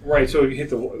 Right, so if you hit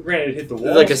the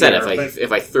wall. Like I said,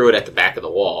 if I threw it at the back of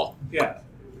the wall, yeah,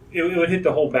 it would hit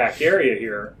the whole back area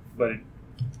here, but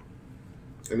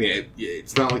I mean,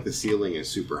 it's not like the ceiling is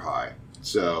super high.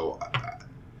 So, I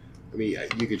mean,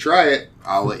 you could try it.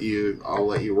 I'll let you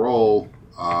roll.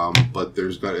 But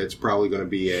it's probably going to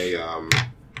be I'm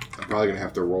probably going to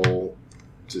have to roll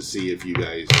to see if you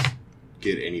guys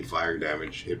get any fire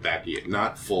damage hit back at you.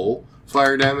 Not full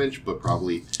fire damage, but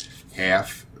probably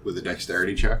half with a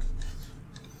dexterity check.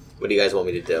 what do you guys want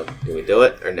me to do? Can we do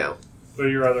it or no? what are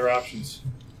your other options?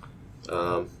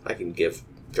 I can give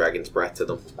Dragon's Breath to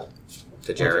them.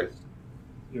 To Jaren.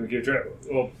 You would give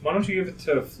well, why don't you give it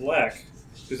to Fleck?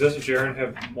 Because doesn't Jaren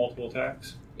have multiple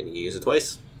attacks? Can you use it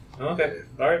twice? Okay,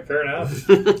 all right, fair enough.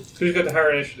 Who's got the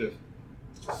higher initiative?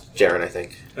 Jaren, I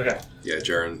think. Okay, Yeah,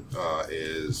 Jaren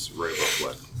is right above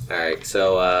Fleck. Alright,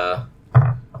 so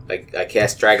I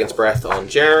cast Dragon's Breath on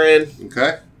Jaren,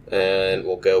 Okay. and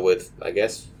we'll go with, I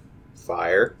guess,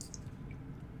 Fire.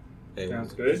 And,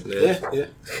 sounds good.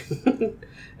 Yeah.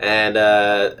 and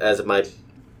as my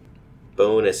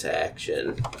bonus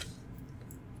action,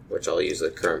 which I'll use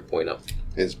the current point up.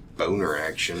 His boner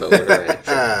action. Boner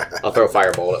action. I'll throw a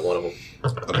fireball at one of them.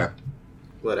 Okay.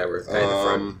 Whatever. Guy in the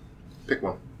front. Pick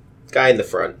one. Guy in the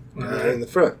front. In the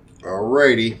front.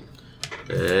 Alrighty.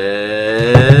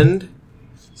 And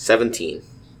 17.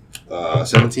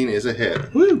 17 is a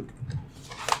hit. Woo!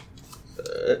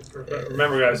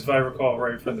 Remember, guys, if I recall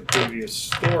right from the previous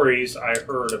stories I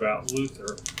heard about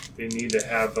Luther, they need to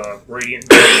have radiant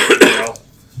damage.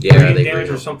 Yeah, radiant they damage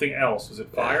agree. or something else. Is it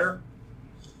fire?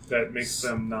 That makes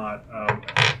them not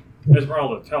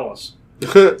Esmeralda, tell us.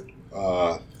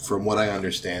 From what I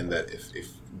understand, that if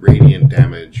radiant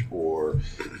damage or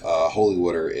holy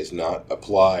water is not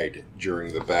applied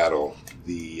during the battle,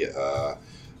 they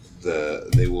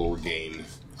will regain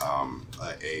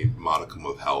a modicum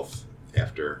of health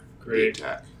after Great. the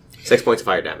attack. 6 points of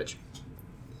fire damage.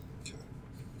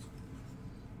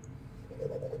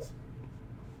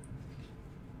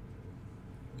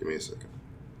 Give me a second.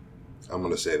 I'm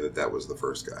going to say that was the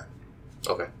first guy.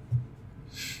 Okay.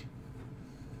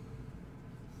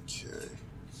 Okay.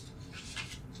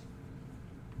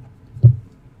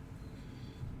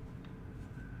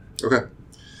 Okay.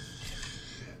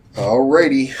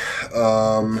 Alrighty.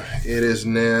 It is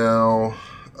now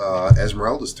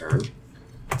Esmeralda's turn.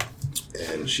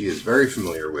 And she is very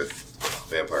familiar with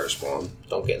Vampire Spawn.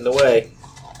 Don't get in the way.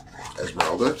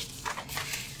 Esmeralda.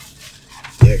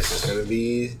 Yeah, 'cause there's going to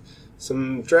be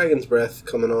some Dragon's Breath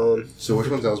coming on. So which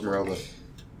one's Esmeralda?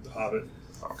 The Hobbit.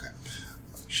 Okay.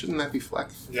 Shouldn't that be Fleck?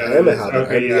 Yeah, I am a Hobbit.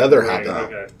 I'm the other Hobbit.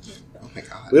 Okay. Oh my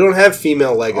god. We don't have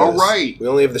female Legos. All right. We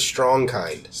only have the strong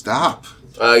kind. Stop.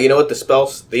 You know what the spell,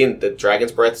 the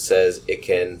Dragon's Breath says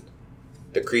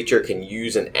the creature can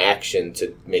use an action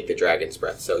to make the Dragon's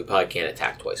Breath, so he probably can't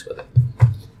attack twice with it.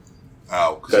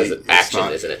 Oh, Because action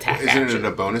is an attack Isn't action. it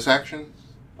a bonus action?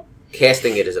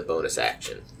 Casting it is a bonus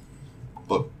action.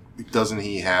 But doesn't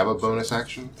he have a bonus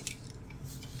action?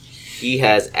 He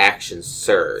has action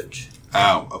surge,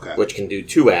 Oh, okay. which can do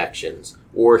 2 actions,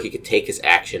 or he could take his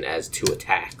action as 2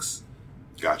 attacks,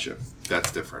 Gotcha.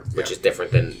 That's different. which Yeah. is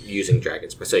different than using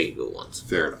Dragon's Breath. So you go once.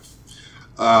 Fair enough.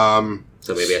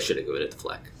 So maybe I should have given it to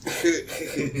Fleck.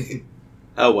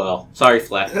 Oh well. Sorry,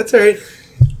 Fleck. That's all right.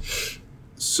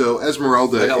 So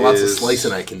Esmeralda I got lots of is-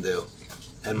 slicing I can do.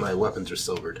 And my weapons are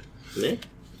silvered. Yeah.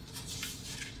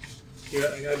 Yeah,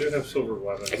 I do have silver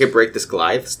weapons. I could break this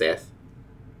Goliath staff.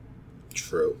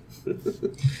 True.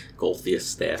 Golthius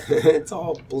staff. It's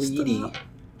all bleedy.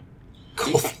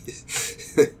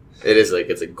 It is like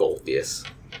it's a Golthius.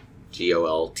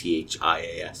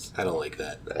 Golthias. I don't like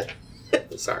that.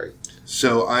 Sorry.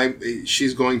 So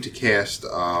she's going to cast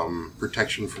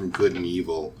protection from good and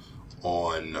evil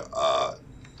on.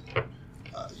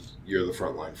 You're the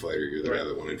frontline fighter. You're the guy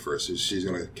that went in first. So she's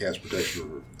going to cast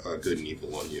protection from good and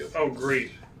evil on you. Oh,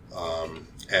 great.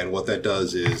 And what that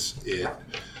does is it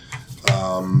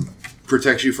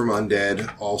protects you from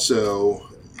undead. Also,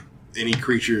 any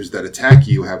creatures that attack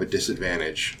you have a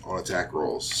disadvantage on attack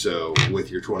rolls. So with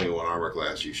your 21 armor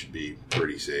class, you should be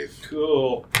pretty safe.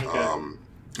 Cool. Okay.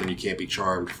 And you can't be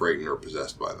charmed, frightened, or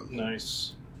possessed by them.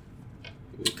 Nice.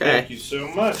 Okay. Thank you so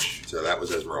much. So that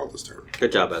was Esmeralda's turn.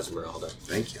 Good job, Esmeralda.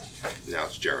 Thank you. Now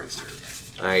it's Jaren's turn.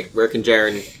 Alright, where can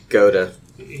Jaren go to?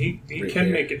 He Right can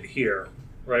here. make it here,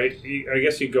 right? I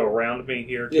guess you go around me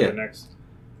here to Yeah. the next.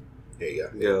 There you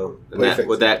go. Go. And Perfect.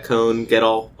 would that cone get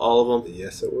all of them?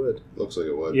 Yes, it would. Looks like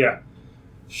it would. Yeah.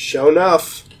 Show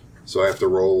enough. So I have to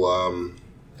roll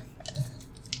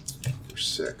for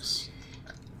 6.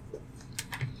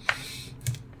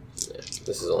 Yeah,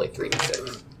 this is only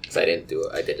 3d6. Because I didn't do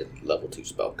it. I did a level 2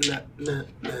 spell.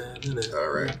 All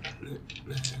right.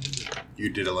 You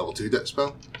did a level 2 death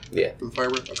spell Yeah. for the fire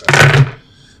breath?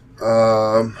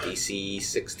 Okay. DC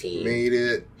 16. Made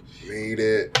it.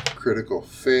 Critical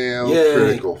fail. Yay.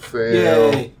 Critical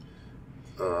fail. Yay.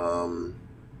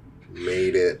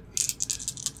 Made it.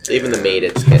 Even the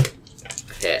maidens get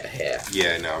half.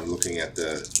 Yeah, now I'm looking at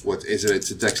what is it?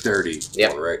 It's a dexterity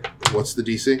Yep. one, right? What's the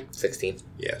DC? 16.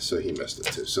 Yeah, so he missed it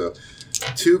too. So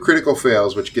 2 critical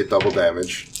fails, which get double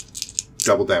damage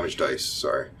dice.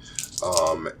 Sorry,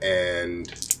 and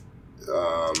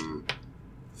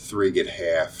 3 get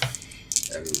half,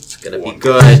 and it's Gonna be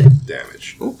good.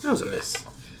 damage. Ooh, that was a miss.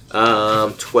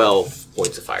 12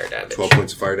 points of fire damage. 12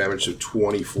 points of fire damage, so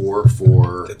 24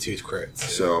 for. The tooth crits.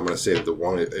 So I'm going to say that the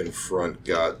one in front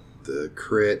got the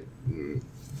crit.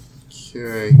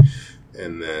 Okay.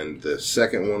 And then the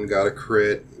second one got a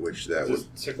crit, which that Is was.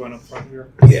 this sick one up front here?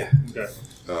 Yeah. Okay.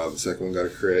 The second one got a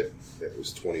crit. It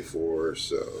was 24,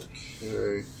 so.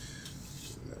 Okay.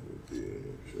 That would be.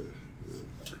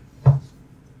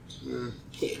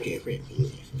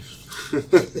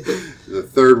 The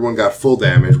third one got full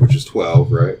damage, which is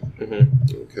 12, right?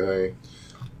 Mm-hmm. Okay.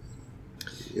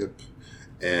 Yep.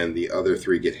 And the other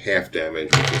 3 get half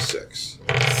damage, which is 6.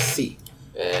 C.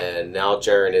 And now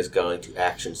Jaren is going to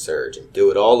action surge and do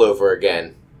it all over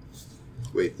again.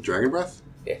 Wait, the Dragon Breath?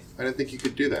 Yeah. I didn't think you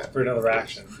could do that. For another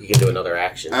action. You can do another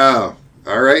action. Oh,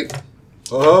 alright.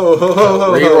 Oh.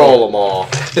 Reroll them all.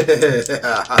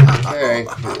 Okay,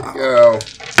 here we go.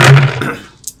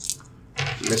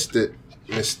 Missed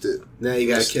it. Now you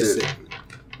gotta Missed kiss it.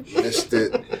 it. Missed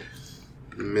it.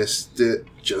 Missed it,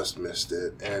 just missed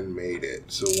it, and made it.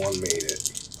 So one made it.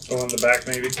 So on the back,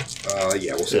 maybe?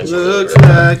 Yeah, we'll see. Looks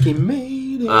like he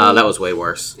made it. That was way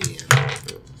worse. Roll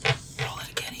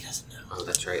it again, he doesn't know. Oh,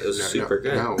 that's right. It was super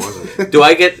good. No, it wasn't. Do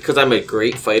I get, because I'm a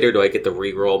great fighter, do I get to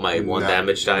re-roll my one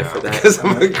damage die for that? Because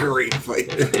I'm a great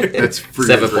fighter. That's for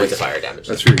 7 your points of great- fire damage.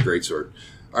 That's for your greatsword.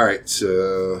 Alright,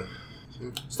 so...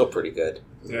 Still pretty good.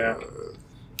 Yeah.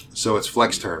 So it's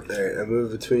Fleck's turn. Alright, I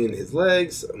move between his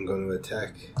legs. I'm going to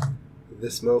attack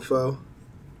this mofo.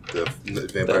 The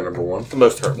vampire number 1. The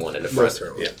most hurt one in the front. Most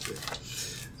hurt one. Yeah.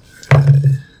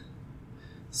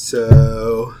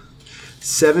 So,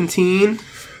 17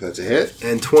 That's a hit.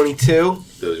 and 22.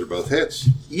 Those are both hits.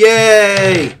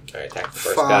 Yay! Alright, attack the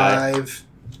first guy. 5.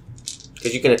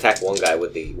 Because you can attack one guy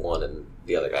with the one and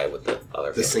the other guy with the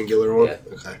other. The singular one? Yeah.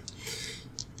 Okay.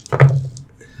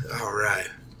 Alright.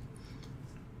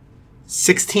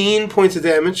 16 points of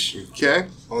damage Okay.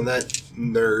 on that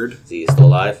nerd. Is he still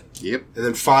alive? Yep. And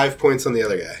then 5 points on the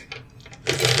other guy.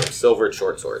 Silver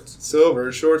short swords.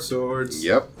 Silver short swords.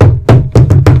 Yep.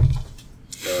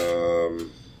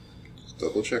 Just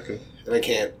double checking. And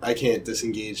I can't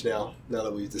disengage now. Now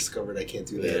that we've discovered I can't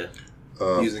do that.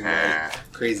 Using my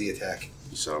crazy attack.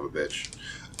 You son of a bitch.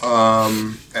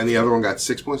 And the other one got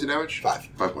 6 points of damage? 5.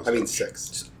 5 points. I of mean damage.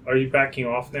 6. Are you backing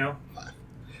off now?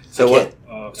 So I what? can't.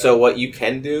 Oh, okay. So what you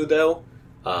can do though,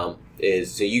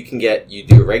 is so you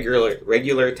do a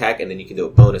regular attack and then you can do a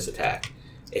bonus attack.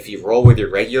 If you roll with your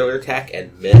regular attack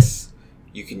and miss,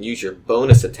 you can use your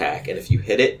bonus attack, and if you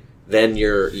hit it, then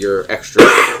your extra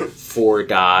 4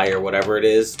 die or whatever it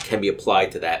is can be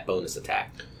applied to that bonus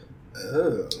attack.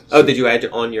 Oh. Oh, did you add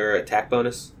on your attack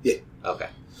bonus? Yeah. Okay.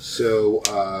 So,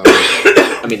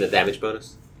 I mean the damage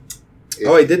bonus.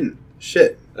 Oh, I didn't.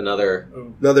 Shit. Another.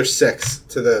 Oh, Another 6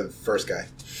 to the first guy.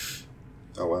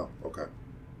 oh wow, okay.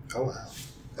 Oh, wow.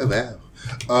 Oh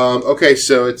wow. Okay,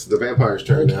 so it's the vampire's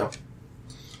turn now.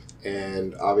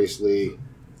 And obviously...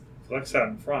 Flex out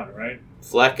in front, right?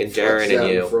 Fleck and Jaren Fleck's out and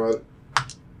in you. front.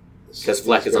 'Cause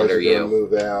Fleck is These guys under are gonna you.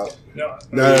 Move out. No.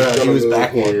 No, He's he gonna was move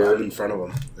back one. here. I'm in front of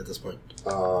him at this point.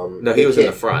 No, he was in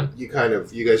the front. You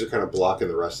guys are kind of blocking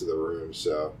the rest of the room,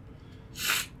 so...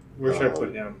 Where should I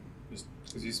put him?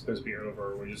 Because he's supposed to be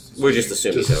over. We're just We're just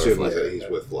assuming Just he's over assuming Fleck. that he's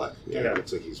with Fleck. Yeah, Okay. it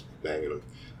looks like he's banging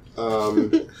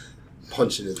him.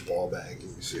 Punching his ball bag.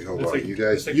 Let me see. Hold It's on. like- You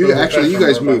guys... it's like You Boba actually, Fett you from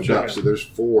guys Robot moved up, Chicken. so there's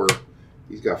 4...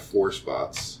 He's got 4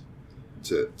 spots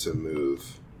to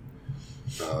move.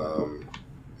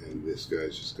 And this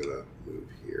guy's just gonna move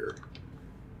here.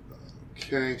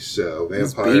 Okay, so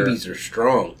These vampire... babies are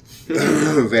strong.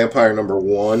 Vampire number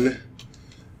 1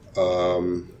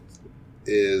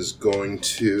 is going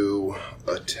to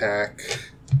attack.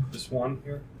 This one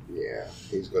here. Yeah,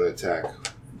 he's going to attack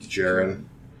Jaren,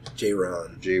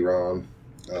 J-Ron.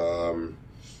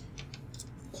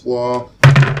 Claw.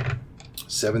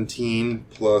 17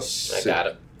 plus I got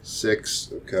it.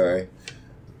 6. Okay,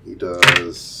 he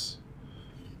does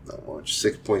not much.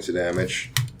 6 points of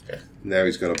damage. Okay. Now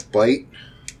he's going to bite.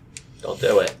 Don't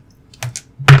do it.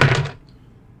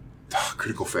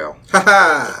 Critical fail.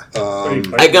 Ha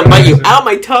I can bite you out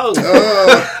my tongue.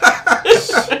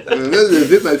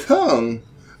 Bit my tongue.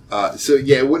 So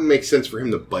yeah, it wouldn't make sense for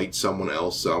him to bite someone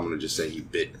else. So I'm going to just say he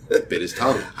bit his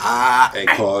tongue and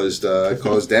caused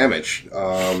damage.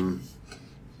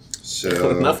 So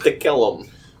Enough to kill him.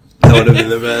 That would have been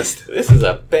the best. This is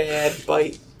a bad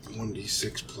bite.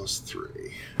 1d6 plus 3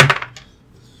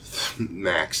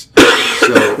 max.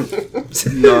 So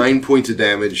 9 points of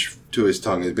damage to his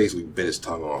tongue. It basically bit his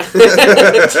tongue off.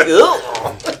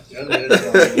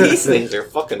 These things are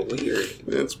fucking weird.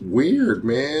 That's weird,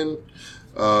 man.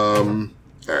 All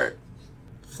right.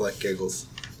 Fleck giggles.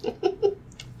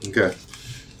 Okay.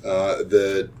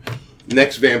 The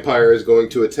next vampire is going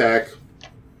to attack.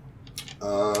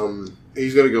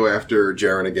 He's going to go after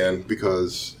Jaren again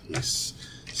because he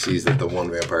sees that the one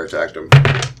vampire attacked him.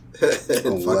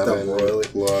 And fucked up 11 royally.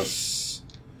 plus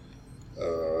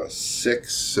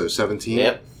 6, so 17.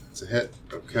 Yep. It's a hit.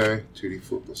 Okay.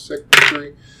 2d4 plus 6,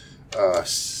 3.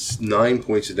 9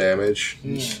 points of damage.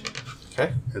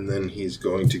 Okay. And then he's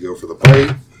going to go for the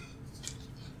bite.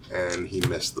 And he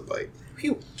missed the bite.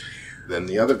 Phew. Then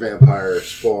the other vampire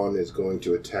spawn is going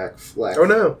to attack Fleck. Oh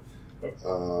no.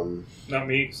 Not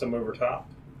me, because I'm over top.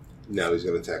 Now he's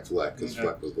going to attack Fleck because Okay.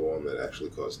 Fleck was the one that actually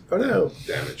caused Oh no.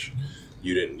 damage.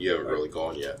 You haven't really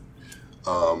gone yet.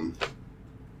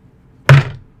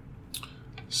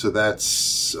 So that's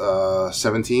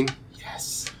 17.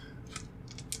 Yes.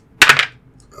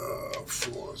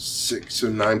 4, 6, so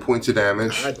 9 points of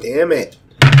damage. God damn it.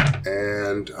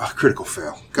 And critical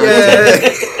fail. God Yeah.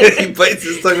 He bites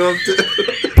his tongue off too.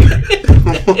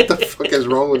 What the fuck is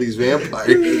wrong with these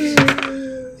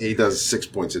vampires? He does 6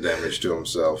 points of damage to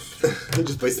himself. He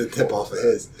just bites the tip off of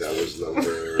his. That was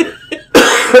number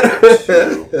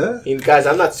 2. Guys,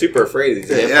 I'm not super afraid of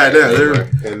these vampires. Yeah, I know. They're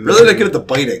And really not good at the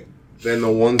biting. then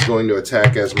the one's going to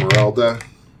attack Esmeralda.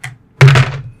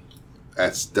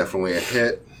 That's definitely a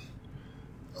hit.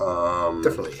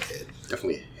 Definitely a hit.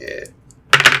 Definitely a hit.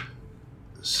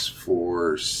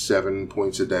 For 7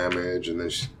 points of damage, and then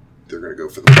they're going to go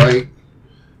for the bite.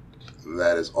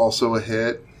 That is also a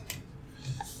hit.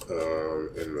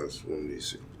 And that's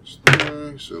 1d6 plus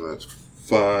 3, so that's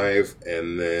 5.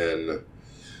 And then...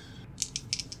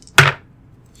 that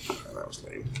was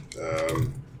lame.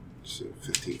 So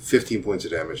 15 points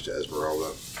of damage to Esmeralda.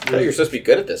 I thought you were supposed to be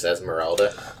good at this,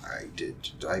 Esmeralda.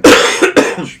 I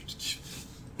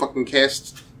fucking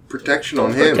cast protection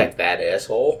on him. Protect that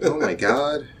asshole. Oh my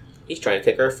god. He's trying to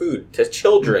take our food to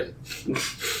children.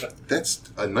 That's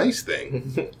a nice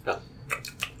thing.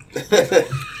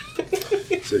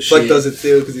 So Fleck does it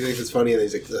too because he thinks it's funny, and then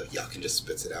he's like, "Look, yuck," and just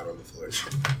spits it out on the floor.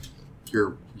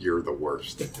 You're the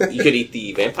worst. You could eat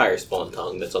the vampire spawn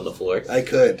tongue that's on the floor. I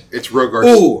could. It's Rogar.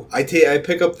 Ooh, I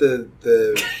pick up the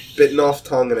bitten off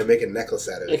tongue and I make a necklace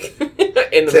out of it.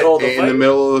 In the middle of the In fight? the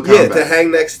middle of the Yeah, combat. to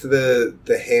hang next to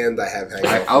the hand I have hanging.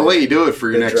 off I'll my- let you do it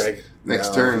for your the next drag- next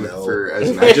No, turn. no. For as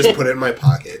an I action. just put it in my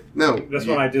pocket. No, That's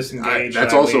when I disengage.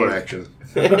 that's and I also an leave. action.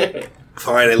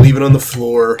 Fine, I leave it on the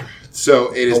floor.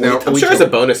 So it is Oh, now. wait, I'm sure as a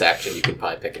bonus action you can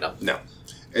probably pick it up. No,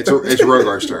 it's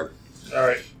Rogar's turn. All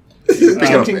right. Pick it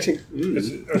up. Ching, ching,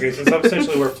 ching. Okay, since I'm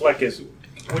essentially where Fleck is,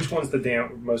 which one's the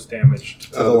most damaged?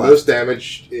 To the The left. most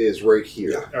damage is right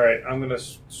here. Yeah. All right, I'm gonna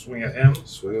swing at him.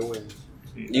 Swing away.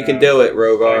 You can do it,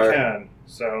 Rogar. I can.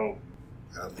 So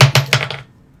I don't think you can.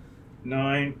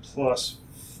 9 plus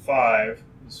 5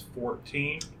 is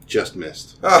 14. Just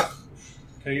missed. Ah,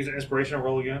 Can I use an inspiration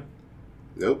roll again?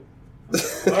 Nope. All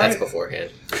That's right.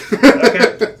 beforehand.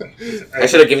 Okay. I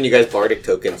should have given you guys bardic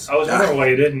tokens. I was wondering why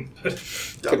you didn't.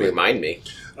 Could remind me.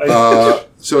 So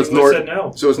it's You would've said Nor.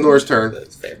 no. So it's Nor's turn.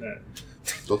 That's fair.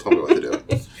 Don't tell me what to do.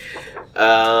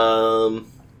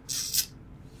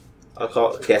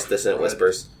 I'll cast Dissonant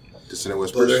Whispers, Dissonant blow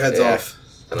whispers. their heads Yeah. off.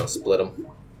 and I'll split them.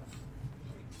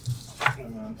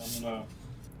 I'm gonna.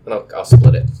 And I'll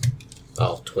split it.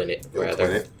 I'll twin it, You'll rather.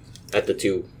 twin it. At the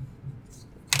two.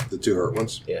 The two hurt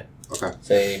ones. Yeah. Okay.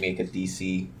 Say make a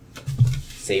DC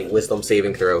Wisdom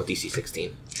saving throw, DC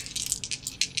 16.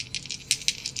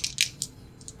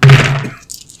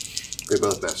 They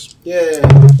both miss. Yeah.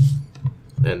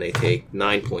 And they take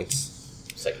 9 points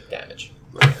psychic damage.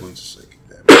 9 points of psychic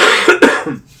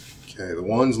damage. Okay, the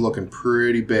one's looking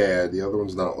pretty bad. The other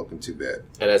one's not looking too bad.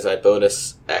 And as a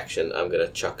bonus action, I'm gonna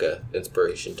chuck a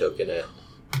inspiration token at,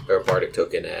 or a bardic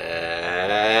token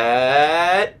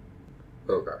at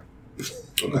Rogar.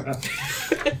 Okay.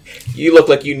 You look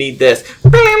like you need this.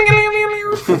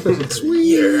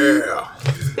 Yeah.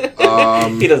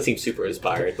 He doesn't seem super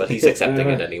inspired, but he's accepting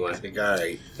it anyway. I think, all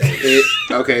right.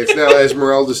 Okay, it's now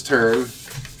Esmeralda's turn.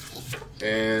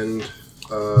 And,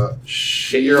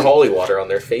 Shit your holy water on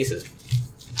their faces.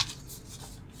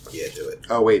 Yeah, do it.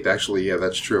 Oh, wait, actually, yeah,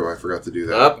 that's true. I forgot to do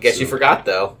that. Oh, guess So- you forgot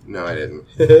though. No, I didn't.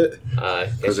 Guess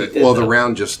Because you the did, though.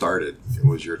 round just started. It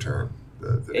was your turn.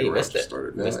 The Yeah, you round missed just it.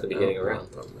 started. You missed the beginning of round.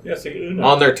 Yeah, say Uno.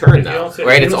 On their turn If you now, don't say-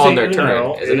 right? if you It's don't on say their turn,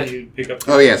 Uno, isn't then it? you pick up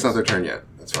Oh, yeah, it's not their turn yet.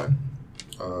 That's fine.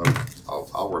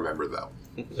 I'll remember, though.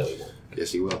 No, we won't.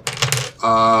 Yes, he will.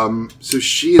 So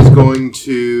she is going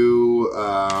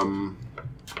to...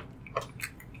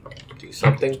 Do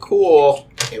something cool.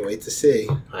 Can't wait to see.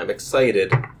 I'm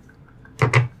excited.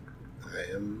 I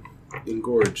am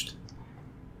engorged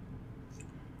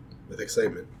with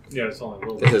excitement. Yeah, it's only a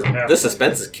little This bit. this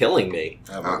suspense is killing me.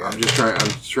 Oh my I'm god. just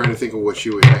trying to think of what she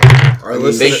would make. Our I mean,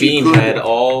 listeners- Big she Bean could- had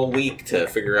all week to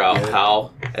figure out Yeah.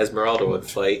 how Esmeralda would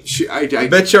fight. I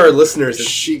bet you our listeners is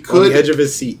She on could. the edge of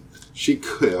his seat. She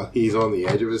could. He's on the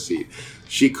edge of his seat.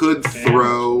 She could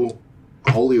throw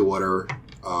holy water,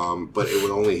 but it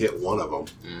would only hit one of them.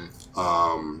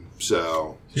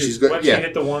 So she's Why going. don't you Yeah,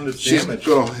 hit the one that's she's damaged?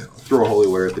 going to throw a holy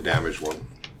water at the damaged one.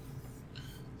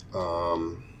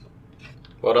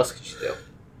 What else could she do?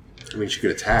 I mean, she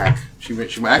could attack. She's going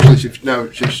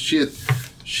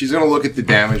to look at the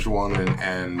damaged one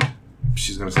and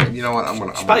she's going to say, you know what, I'm going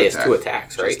to. She probably has 2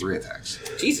 attacks, She has right? 3 attacks.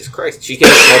 Jesus Christ. She can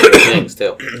hit multiple things,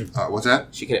 too. What's that?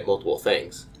 She can hit multiple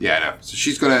things. Yeah, I know. So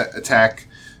she's going to attack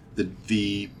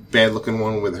the bad looking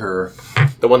one with her.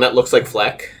 The one that looks like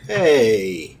Fleck.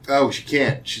 Hey. Oh, she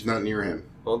can't. She's not near him.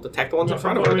 Well, attack the ones in No,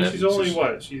 front of I her mean, then. she's only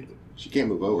what? She can't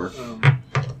move over.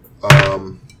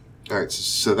 Um, All right,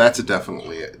 so that's a definite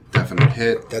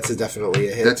hit. That's a definitely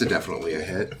a hit. That's a definitely a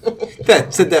hit.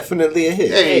 That's a definitely a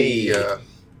hit. Hey,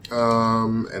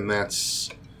 and that's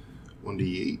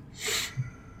 1d8.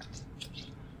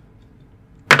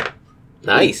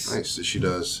 Nice. Nice. So she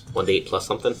does 1d8 plus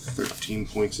something. 13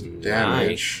 points of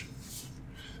damage.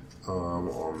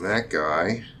 On that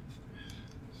guy.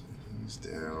 He's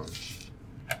down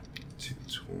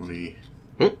 220.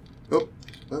 Oh,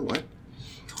 what?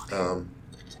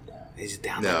 He's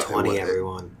down No, to 20, it-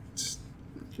 everyone.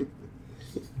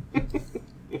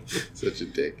 Such a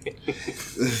dick.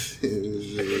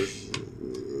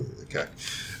 Okay.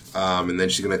 And then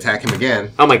she's going to attack him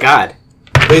again Oh my god.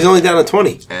 But he's only down to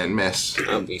 20. and miss.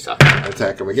 Oh, you suck.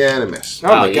 Attack him again and miss. Oh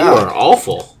Wow, my you god. are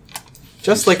awful.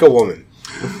 Just like a woman.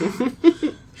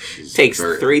 Takes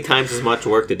very- 3 times as much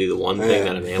work to do the one thing Yeah.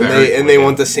 on a man. Very- They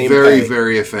want the same Very, pay.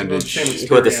 very offended. Same You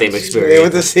want the same They experience.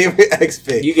 want the same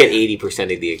XP. You get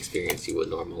 80% of the experience you would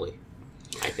normally.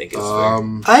 I think it's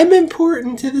I'm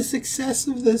important to the success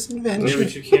of this invention. Yeah,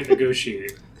 but you can't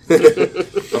negotiate.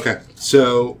 Okay.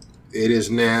 So it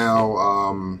is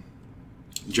now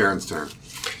Jaren's turn.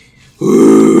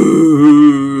 Ooh.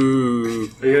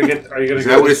 Are you gonna get? Are you gonna Is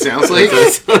go? that what it sounds like?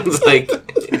 That sounds like.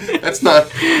 That's not.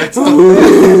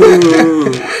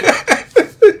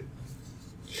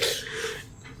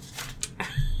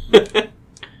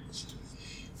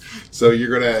 So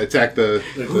you're gonna attack those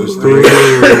three.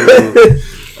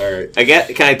 All right.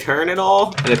 Can I turn it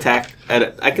all and attack?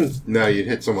 I can. No, you'd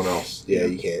hit someone else. Yeah,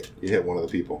 you can't. You'd hit one of the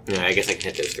people. Yeah, I guess I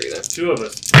can hit those 3 then. 2 of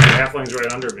us. The halfling's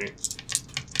right under me.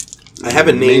 I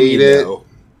haven't Made named it.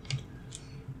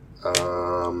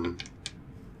 it.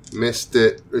 Missed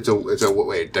it. It's a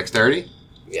wait. Dexterity.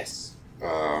 Yes.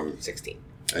 16.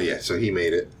 Yeah. So he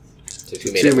made it. So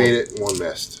 2 made 2 it. made it. 1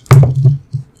 missed.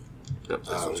 Nope,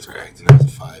 this Oh, one's correct. And that's a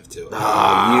 5 too.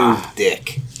 Ah. You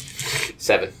dick.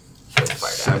 7. Fire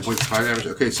 7 damage. points of fire damage.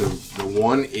 Okay, so the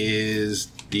one is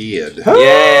dead. Yay!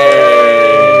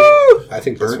 I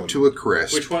think this Burnt one. to a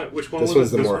crisp. Which one? Which one? This was one's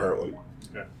it? the This more one? hurt one.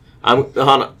 Hold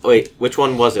on. Wait, which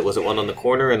one was it? Was it one on the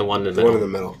corner and the one in the The middle? one in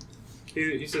the middle.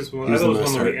 He says one. I He's thought it the was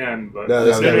most one on the hurt. end, but No, that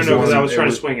was the because one- I was trying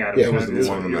it to swing at him. yeah, so it was the this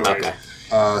one on the you're middle. right. Okay.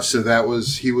 So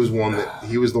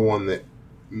he was the one that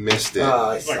missed it.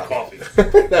 I It's like suck. coffee.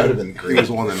 That would have been He great. was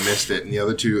the one that missed it, and the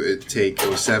other two it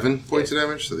was 7 points of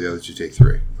damage. So the other two take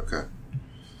 3. Okay.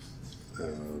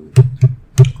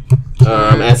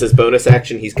 As his bonus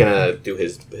action, he's gonna do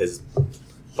his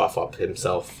buff up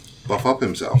himself. Buff up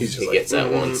himself. He's He just gets like,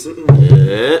 that once.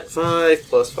 mm. 5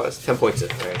 plus 5, 10 points.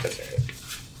 Alright, that's right.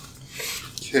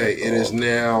 Okay, it is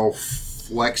now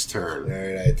Flex turn.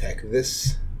 Alright, I attack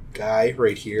this guy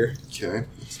right here. Okay,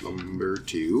 it's number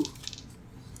 2.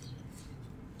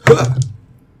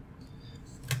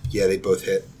 Yeah, they both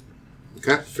hit.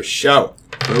 Okay, For show.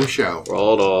 no show.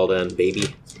 Roll it all then, baby.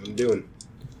 That's what I'm doing.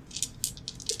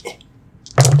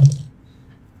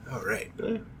 Alright.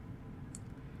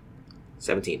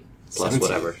 17 plus 17.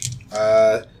 whatever.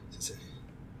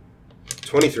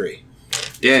 23.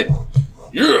 Dead.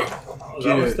 Yeah. Oh,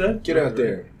 that was dead? Get out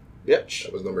there. Bitch.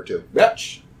 That was number 2.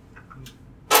 Bitch.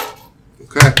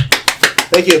 Okay,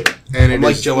 Thank you. and I'm it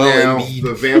like is Joel now Embiid.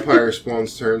 the vampire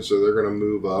spawn's turn, so they're gonna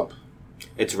move up.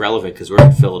 It's relevant because we're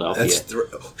in Philadelphia. That's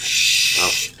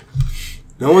shh.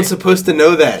 No one's supposed to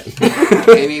know that.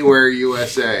 Anywhere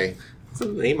USA. What's the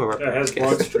name of our That has podcast?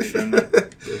 Broad Street in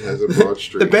it. It has a broad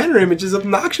street. The banner image is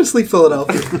obnoxiously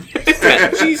Philadelphia. It's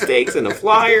got cheesesteaks and the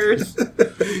flyers.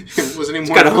 It wasn't even It's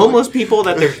got homeless people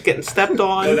that they're getting stepped No,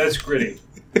 on. that's gritty.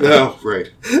 No, right.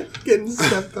 Getting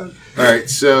stepped on. All right,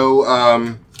 so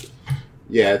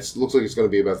yeah, it looks like it's going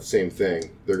to be about the same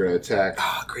thing. They're going to attack.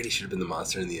 Ah, Grady should have been the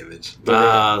monster in the image.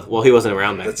 Well, he wasn't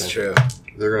around back That's then. true.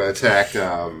 They're going to attack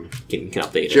You can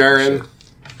update it. Jaren.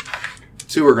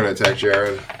 2 are going to attack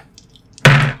Jaren.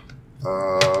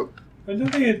 I don't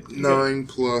think it. 9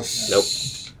 plus. Nope.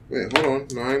 Wait, hold on.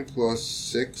 9 plus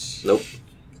 6. Nope.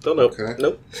 Still nope. Okay.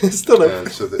 Nope. Still no.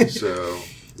 And so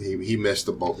he missed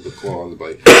the bulk of the claw on the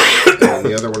bite. And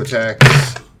the other one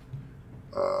attacks.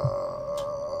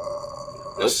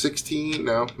 Nope. 16?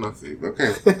 No, nothing.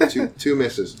 Okay, two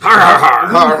misses. Har, har, har.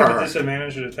 Har, har, A har.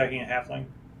 disadvantage at attacking a halfling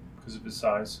because of his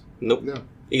size. Nope. No.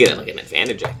 You get like an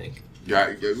advantage, I think.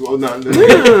 Yeah, well, no, they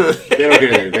don't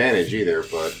get an advantage either.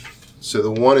 But so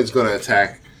the one is going to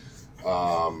attack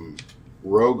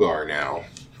Rogar now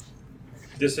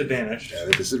Disadvantage. at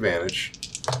a disadvantage.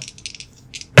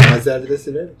 Why is that a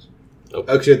disadvantage? Nope.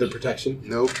 Oh, 'cause you had the protection.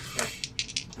 Nope.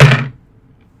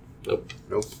 Nope.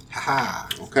 Nope. Ha.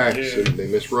 Okay, so they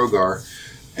miss Rogar.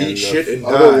 Eat shit and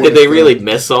other die. one Did is they gonna- really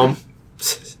miss him?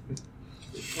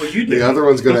 Well, you did. The other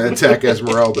one's going to attack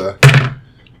Esmeralda.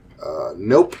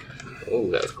 Nope. Oh,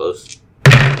 that was close.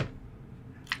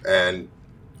 And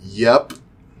yep.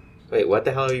 Wait, what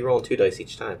the hell are you rolling 2 dice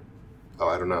each time? Oh,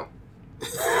 I don't know.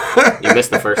 You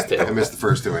missed the first 2. I missed the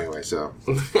first 2 anyway, so.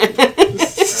 So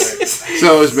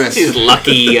it was missed. These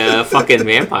lucky fucking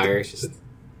vampires. Just...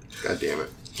 God damn it.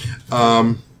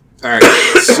 Alright,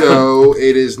 so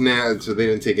it is now. So they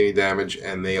didn't take any damage,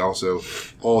 and they also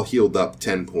all healed up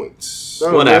 10 points.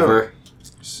 Oh, whatever.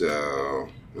 So.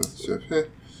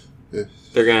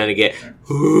 They're gonna get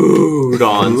hooed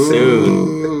on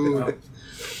soon.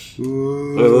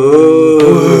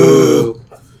 Ooh.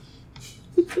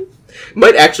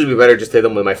 Might actually be better just to hit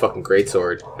them with my fucking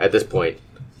greatsword at this point.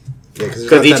 Yeah,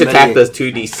 because each attack does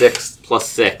 2d6 plus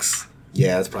 6.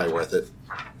 Yeah, that's probably worth it.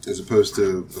 As opposed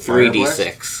to the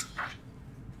 3d6.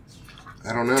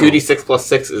 I don't know. 2d6 plus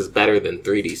 6 is better than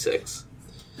 3d6.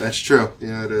 That's true.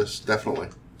 Yeah, it is. Definitely.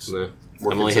 Yeah.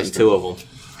 I'm only hitting 2 of them.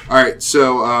 Alright,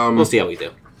 so... we'll see how we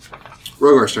do.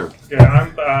 Rogar's turn.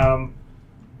 Yeah, I'm...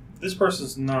 this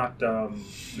person's not...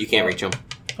 you can't reach him.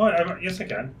 Oh, yes, I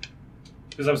can.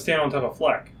 Because I'm standing on top of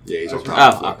Fleck. Yeah, he's on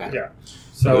top of Fleck. Okay. Yeah.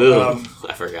 So,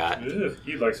 I forgot.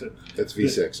 He likes it. That's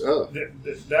V6. Oh.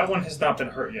 That one has not been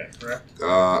hurt yet, correct?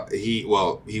 He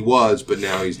was, but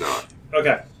now he's not.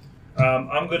 Okay.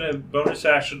 I'm going to bonus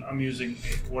action. I'm using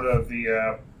one of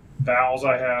the bowels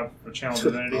I have for Channel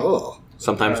Divinity. Oh.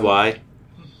 Sometimes Y.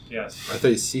 Yes. I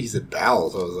thought he said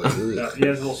bowels. I was like, he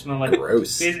has a little smell like...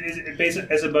 Gross. Basically,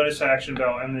 as a bonus action,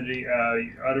 bowel enmity,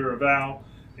 you utter a vow.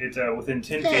 It's within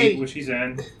 10 feet, which he's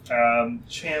in.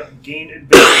 Gain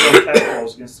advantage on attack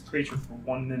rolls against the creature for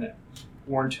 1 minute,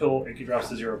 or until it drops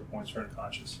to 0 points for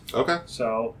unconscious. Okay.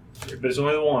 So, but it's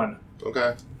only the one.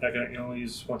 Okay. I can only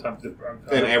use one time.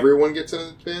 And everyone gets an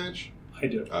advantage? I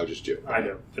do. Oh, just you. I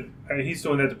do. But he's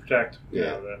doing that to protect.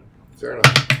 Yeah. You know, fair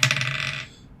enough.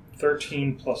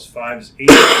 13 plus 5 is 8.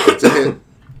 That's a hit.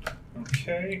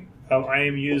 Okay. I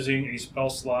am using a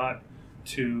spell slot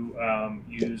to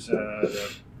use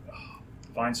the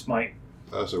Divine Smite.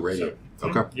 Oh, so radiant.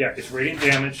 Okay. Yeah, it's radiant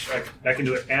damage. I can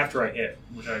do it after I hit,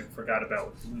 which I forgot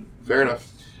about with loot. Fair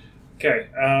enough. Okay,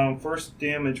 first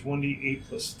damage 1d8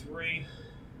 plus 3.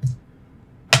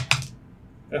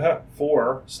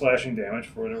 4 slashing damage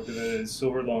for whatever that is,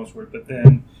 silver longsword. But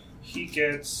then he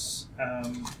gets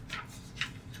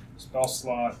spell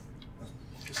slot.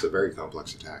 It's a very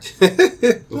complex attack.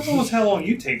 Who knows how long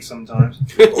you take sometimes?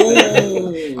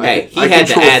 Hey, he had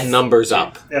to add numbers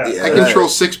up. Yeah. I control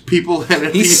 6 people and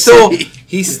a he's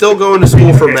DC. still going to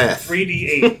school for math.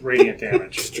 3d8 radiant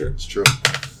damage. It's true. It's true.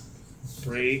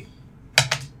 3,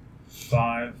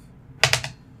 5,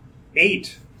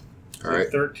 8. All right.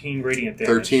 13 radiant damage.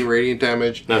 13 radiant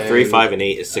damage. No, 3, 5, and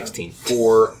 8 is 16.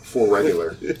 4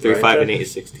 regular. 3, 5, and 8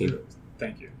 is 16.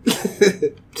 Thank you.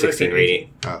 16 radiant.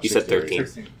 Oh, You said 13.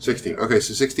 16. Okay,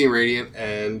 so 16 radiant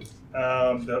and...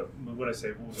 what did I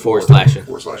say? 4 slashing.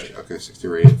 4 slashing. Okay,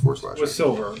 16 radiant, 4 slashing. With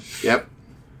silver. Yep.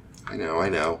 I know. I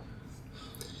know.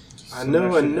 And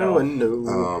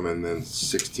then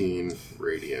 16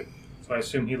 radiant. So I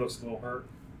assume he looks a little hurt.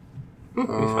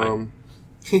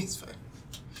 He's fine.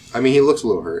 I mean, he looks a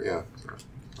little hurt, yeah.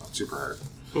 Not super hurt.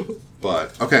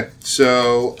 But, okay,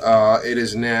 so it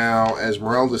is now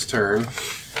Esmeralda's turn,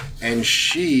 and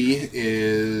she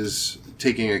is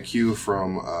taking a cue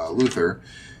from Luther,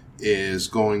 is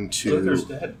going to... Luther's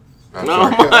dead. I'm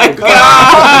Oh sorry. my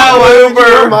god,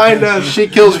 Luther! Remind us. She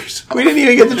kills herself. We didn't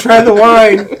even get to try the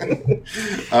wine.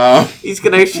 She's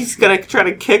gonna try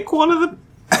to kick one of the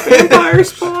vampire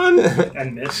spawn.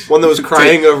 And miss. One that was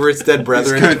crying over its dead He's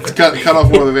brethren. going to cut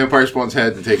off one of the vampire spawn's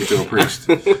head and take it to a priest.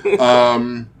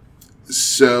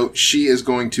 So she is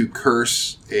going to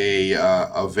curse a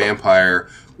vampire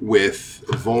with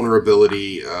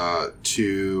vulnerability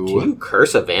to... Can you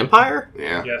curse a vampire?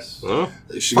 Yeah. Yes. Huh?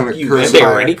 She's going to Are they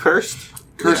already cursed?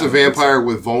 curse a vampire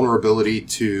with vulnerability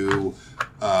to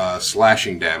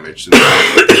slashing damage. So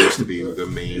that appears to be the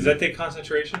main... Does that take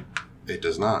concentration? It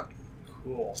does not.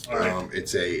 Cool. All right.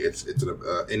 It's an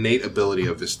innate ability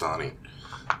of Vistani.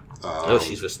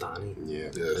 She's Vistani. Yeah.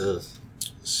 Ugh.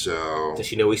 So Does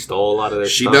she know we stole a lot of their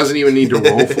she stuff? doesn't even need to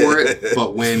roll for it.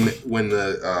 But when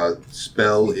the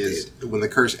spell is when the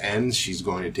curse ends, she's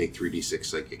going to take 3d6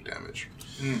 psychic damage.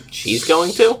 She's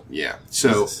going to? Yeah.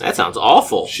 So That sounds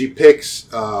awful. she picks.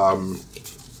 Actually,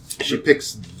 she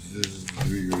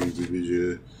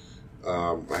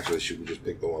would just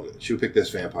pick the one. She would pick this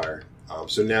vampire.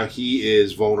 So now he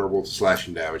is vulnerable to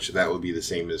slashing damage. So that would be the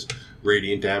same as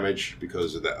radiant damage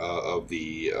because of the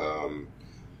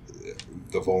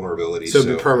vulnerability. So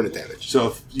it'd be permanent damage. So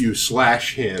if you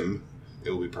slash him,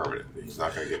 it will be permanent. He's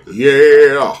not going to get the...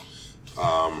 Yeah.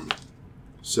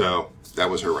 So that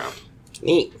was her round.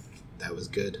 Neat. That was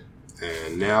good.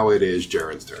 And now it is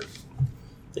Jaren's turn.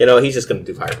 You know, he's just going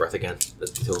to do Fire Breath again.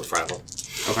 That's the two in front of him.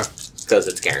 Okay. Because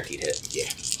it's guaranteed hit. Yeah.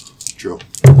 True.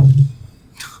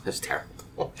 That's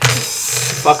terrible.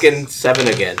 Fucking 7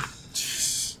 again.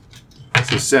 So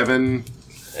 7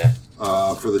 Yeah.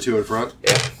 For the two in front?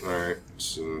 Yeah. Alright.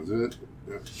 So that's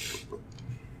it.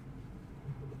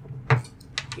 Yeah.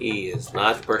 He is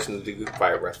not the person to do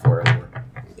Fire Breath for anymore.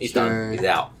 He's done. He's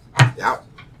out. Out.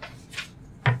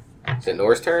 Is it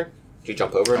Nora's turn? Did you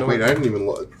jump over Nora? Wait, I didn't even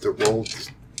look. The roll.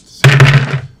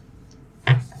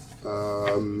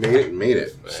 Made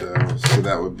it. So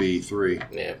that would be 3.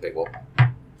 Yeah, big one.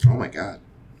 Oh my god.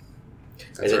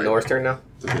 Is it Nora's turn now?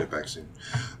 I'll get it back soon.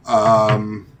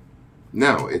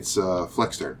 No, it's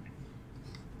Fleck's turn.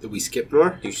 Did we skip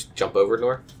Nor? You should jump over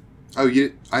Nora? Oh,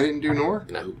 I didn't do Nor?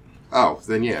 No. Oh,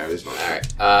 then yeah, it is Nor.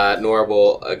 Alright. Nora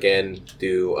will again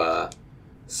do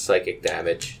psychic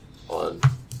damage on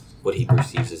what he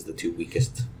perceives as the 2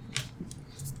 weakest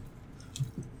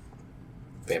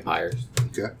vampires.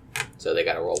 Okay. So they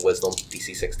gotta roll Wisdom,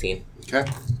 DC 16. Okay.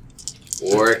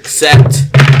 Or accept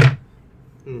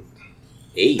 8.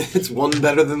 It's one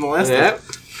better than the last Yep.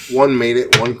 One made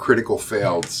it, one critical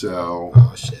failed, so one.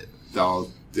 Oh, shit.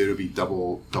 it'll be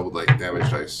double like damage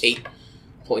dice. 8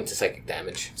 points of psychic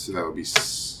damage. So that would be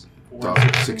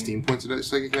 16 points of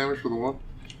psychic damage for the one.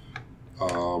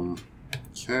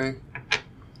 Okay.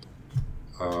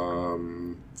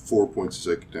 4 points of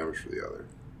psychic damage for the other.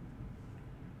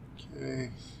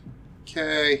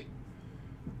 Okay.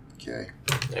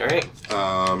 Alright.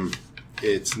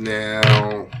 It's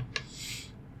now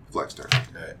Fleck's turn.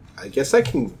 Alright. I guess I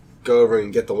can go over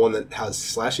and get the one that has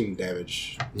slashing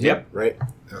damage. Yep. Right?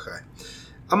 Okay.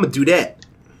 I'm going to do that.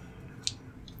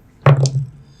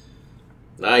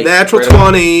 Nice. Natural Critical.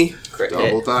 20. Crit Double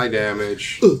hit. die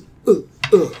damage.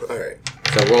 Alright.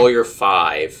 So roll your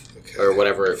 5. Okay. Or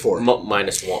whatever. 4.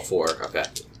 Minus 1, 4. Okay.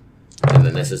 And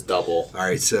then this is double.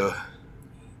 Alright, so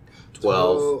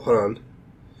 12. hold on.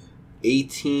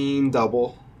 18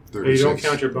 double. Oh, you don't 36.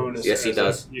 count your bonus. Yes, he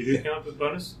does. You do count the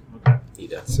bonus? Okay. He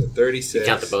does. So 36. You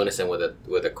count the bonus in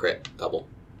with a crit double.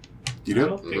 You I do?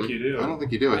 don't think you do. I don't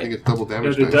think you do. I think it's double No,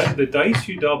 damage the, dice. the dice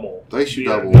you double. Dice you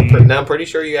The- double. the- Now I'm pretty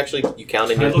sure you count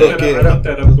in I your looked thing. that up- I looked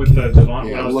that up with the Devon. when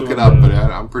Yeah, I was look doing it up, the- but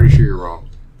I'm pretty sure you're wrong.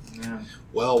 Yeah.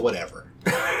 Well, whatever.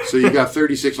 So you got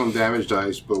 36 on damage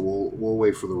dice, but we'll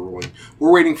wait for the rolling.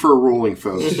 We're waiting for a rolling,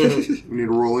 folks. We need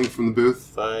a rolling from the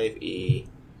booth. 5e.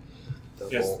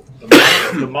 Double. Yes,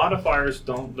 the modifiers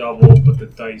don't double, but the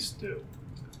dice do.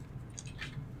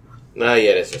 No,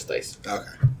 yeah, it's just dice. Okay.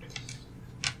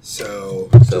 So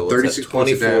So 36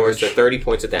 points of 24, damage. so 30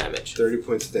 points of damage. 30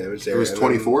 points of damage there. It was and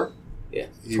 24? Yeah.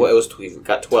 You- It was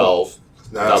got 12.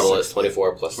 then- Double is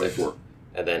 24 plus 6. 24.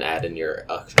 And then add in your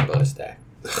extra bonus stack.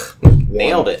 One.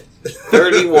 Nailed it.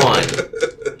 31.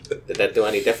 Did that do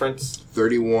any difference?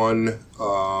 31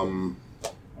 On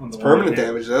the Permanent one,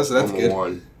 damage, though, so that's on the good.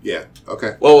 1. Yeah,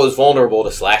 okay. Well, it was vulnerable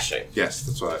to slashing. Yes,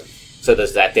 that's what So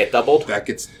does that get doubled? that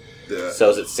gets... So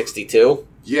is it 62?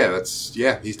 Yeah,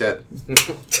 he's dead.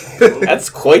 That's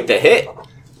quite the hit.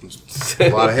 A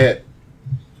lot of hit.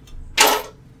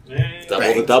 Yeah.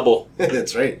 Double the double.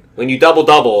 That's right. When you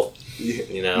double, You,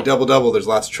 you know. you double, there's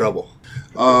lots of trouble.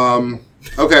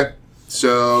 Okay,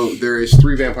 so there is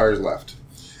 3 vampires left.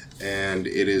 And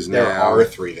it is now... There are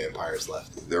 3 vampires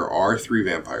left. There are 3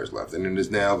 vampires left. And it is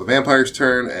now the vampire's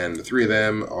turn, and the 3 of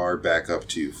them are back up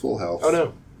to full health. Oh,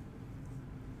 no.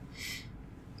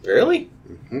 Really?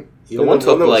 Mm-hmm. Even one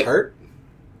though took, was like- hurt?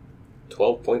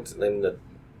 12 points and then the...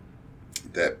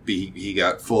 He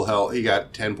got full health. He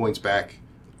got 10 points back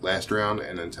last round,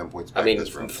 and then 10 points back I mean,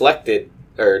 this round. Fleck did,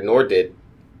 or Nor did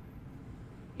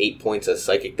 8 points of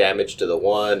psychic damage to the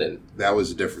one, and... That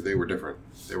was different. They were different.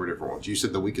 They were different ones. You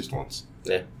said the weakest ones.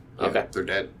 Yeah. Okay. They're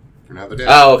dead. For now, they're dead.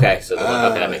 Oh, okay. So the one,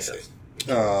 okay, that makes I sense.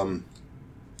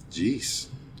 Jeez.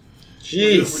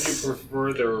 Would you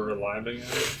prefer they were alive again?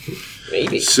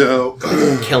 Maybe. So,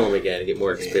 Kill him again and get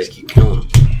more Yeah, XP. just keep killing them.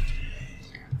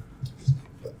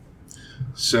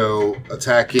 so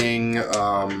attacking. 2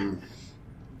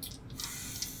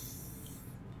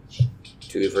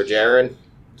 for Jaren.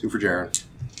 2 for Jaren.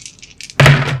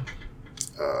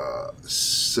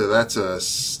 So that's a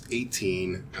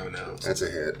 18. Oh, no. That's a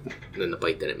hit. And then the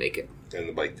bite didn't make it. And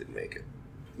the bite didn't make it.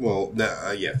 Well,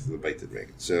 no, yes, the bite didn't make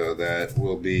it. So that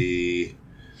will be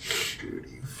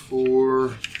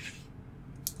 34.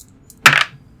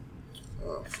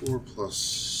 4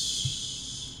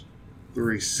 plus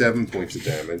 3, 7 points of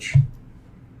damage.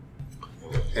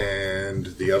 And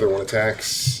the other one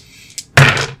attacks.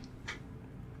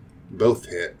 Both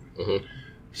hit. Mhm.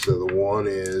 So the one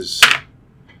is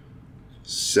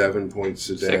 7 points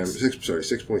of damage. Six.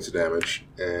 6 points of damage,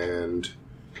 and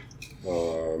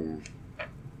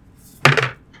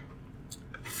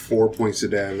 4 points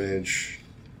of damage,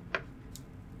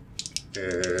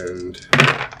 and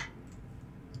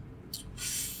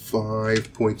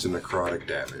 5 points of necrotic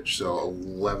damage. So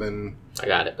 11. I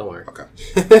got it. Don't worry.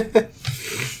 Okay.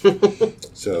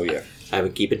 So yeah, I've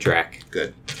been keeping track.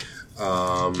 good.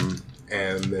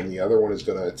 And then the other one is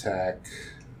going to attack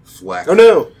Fleck. Oh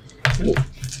no! No,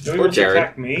 Or you want to Jared.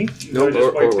 attack me? No, I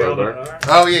just wiped or out Rogar. an arm?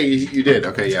 Oh yeah, you did.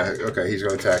 Okay, yeah. Okay, he's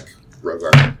going to attack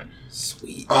Rogar.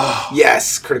 Sweet. Oh,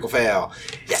 Yes! Critical fail.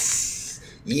 Yes!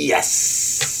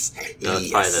 Yes! No,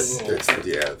 it's fine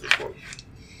this one.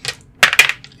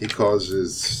 He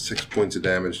causes 6 points of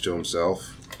damage to himself.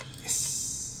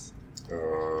 Yes.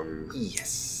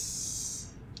 Yes.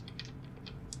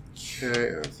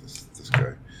 Okay, this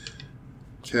guy.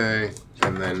 Okay,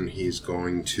 and then he's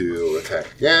going to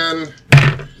attack again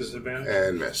Disadvantage?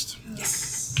 and missed.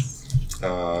 Yes.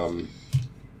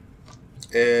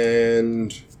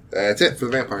 And that's it for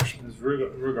the vampires. It's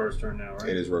Rugar's turn now, right?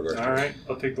 It is Rogar's turn. Alright,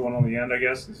 I'll take the one on the end, I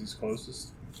guess, since he's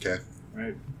closest. Okay.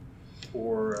 Right.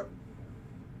 For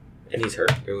And he's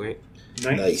hurt, right?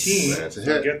 19. Nice. That's a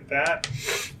So hit. get that.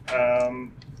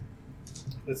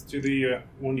 Let's do the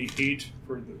 1d8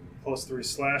 for the plus 3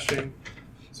 slashing.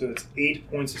 So it's 8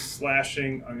 points of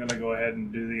slashing. I'm going to go ahead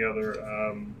and do the other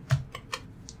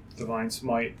Divine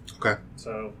Smite. Okay.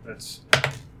 So that's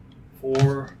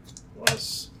 4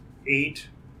 plus 8,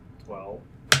 12.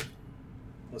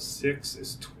 Plus 6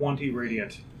 is 20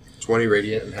 radiant. 20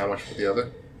 radiant, and how much for the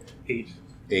other? 8.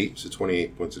 8, so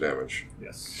 28 points of damage.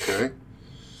 Yes. Okay.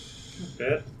 Not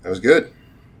bad. That was good.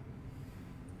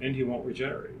 And he won't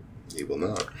regenerate. He will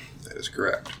not. That is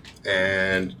correct.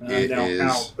 And And it I'm now is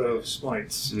out of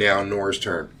smites. now Nora's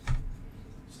turn.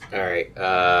 Alright,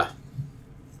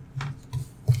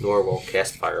 Nor will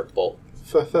cast Firebolt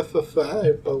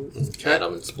Firebolt. at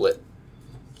him and split.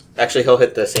 Actually, he'll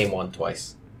hit the same one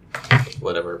twice.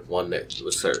 Whatever one that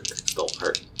was hurt still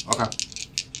hurt. Okay.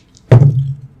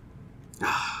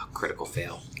 Critical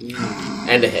fail.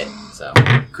 And a hit, so.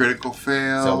 Critical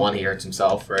fail. So one he hurts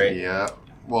himself, right? Yeah.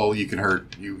 Well, you can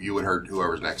hurt. You would hurt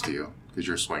whoever's next to you because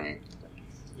you're swinging.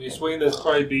 You swing, that's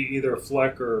probably be either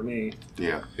Fleck or me.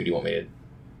 Yeah. Who do you want me to...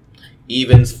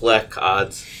 Evens, Fleck,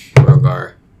 odds,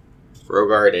 Rogar.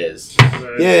 Rogar it is.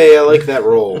 Yay, I like that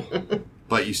roll.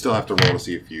 But you still have to roll to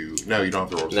see if you. No, you don't have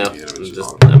to roll to see No, if you hit him. I'm It's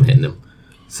just just I'm hitting him.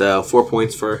 So 4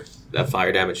 points for that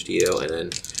fire damage to you, and then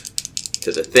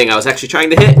to the thing I was actually trying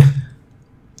to hit.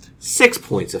 6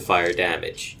 points of fire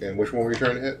damage. And which one were you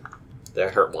trying to hit? The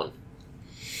hurt one.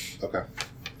 Okay.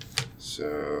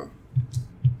 So.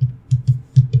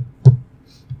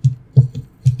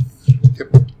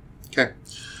 Yep. Okay.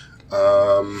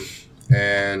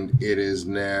 And it is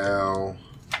now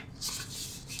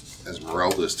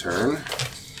Esmeralda's turn,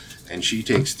 and she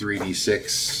takes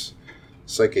 3d6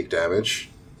 psychic damage.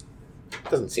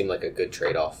 Doesn't seem like a good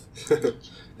trade-off,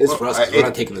 It's for us 'cause we're it-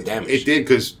 not taking the damage. It did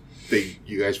because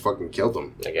you guys fucking killed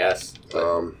them. I guess.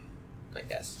 But I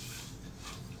guess.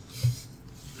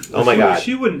 Oh She my would- god.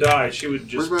 She wouldn't die. She would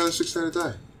Where's just. my other 6-sided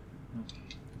die?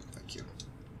 Thank you.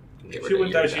 Get rid She of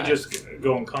wouldn't your die. She'd die. just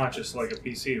go unconscious like a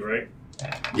PC, right?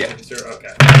 Yeah. Is there,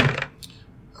 okay.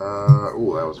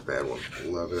 Ooh, that was a bad one.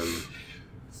 11,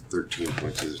 13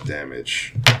 points of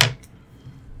damage.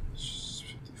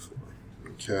 54.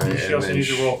 Okay. She and also then needs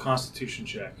to roll a Constitution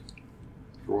check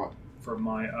For what? for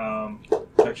my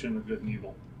protection of good and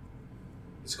evil.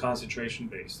 It's concentration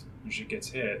based. When she gets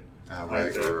hit,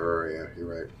 Right, yeah, you're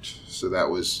right. So that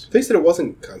was. They said it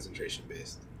wasn't concentration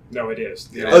based. no, it is.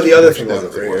 Oh, the other thing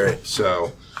wasn't. Right.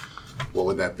 So, what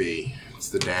would that be? It's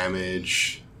the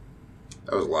damage.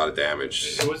 That was a lot of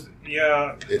damage. It was,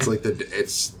 yeah. It's like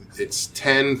it's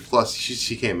 10 plus.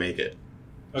 She can't make it.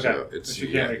 Okay. So it's If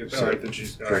she can't make it. so All right, then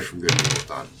she's. All Fresh right. from good and evil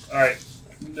done. All right.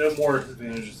 No more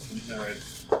advantages. All right.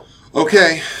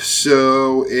 Okay,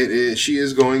 so it is. She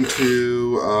is going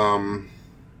to.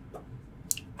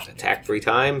 Attack 3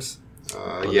 times.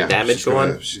 On Yeah, the damaged she's gonna,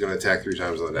 one? She's going to attack 3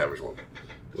 times on the damaged one.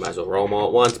 Might as well roll them all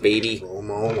at once, baby. Roll them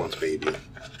all once, baby.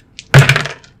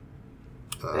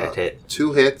 That hit.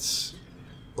 2 hits,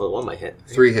 Well, one might hit.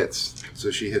 3 hits.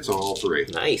 So she hits all 3.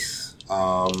 Nice.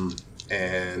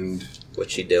 And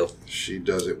What'd she do? she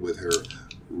does it with her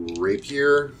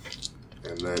rapier,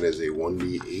 and that is a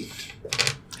 1d8.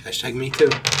 Hashtag me too.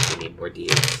 We need more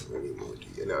D8s. I need more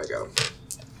d8. Now I got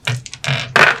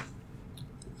them.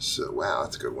 So, wow,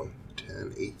 that's a good one.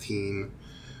 10, 18.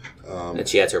 And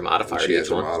she adds her modifier She to has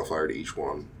each a one. modifier to each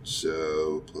one.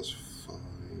 So, plus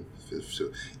 5,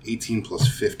 so 18 plus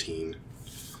 15.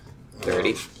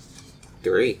 30.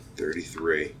 33.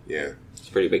 33. Yeah. It's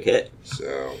a pretty big hit.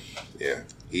 So, yeah.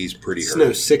 He's pretty It's hurt. no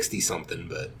 60-something,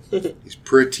 but... He's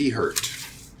pretty hurt.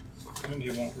 And he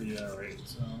won't regenerate,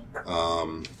 so...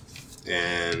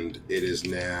 And it is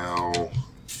now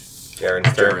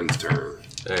Jaren's turn. Jaren's turn.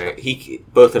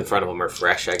 Alright, both in front of him are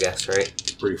fresh, I guess,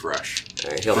 right? Pretty fresh.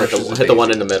 Alright, he'll Fresh hit as a the one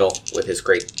daisy. in the middle with his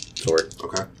great sword.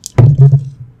 Okay.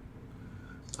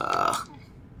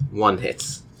 1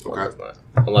 hits. Okay.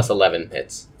 Unless 11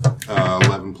 hits.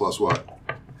 11 plus what?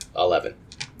 11.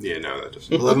 Yeah, no, that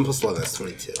doesn't. 11 plus 11, that's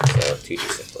 22. So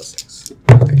 2d6 plus 6.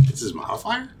 It's his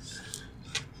modifier?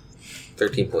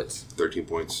 13 points. 13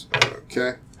 points.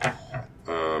 Okay.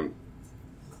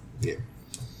 Yeah.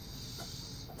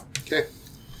 Okay.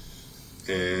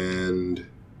 And it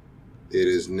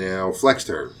is now Fleck's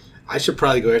turn. I should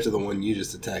probably go after the one you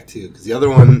just attacked, too, because the other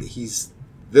one,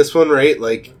 this one, right?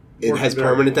 Like, it has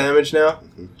permanent damage now.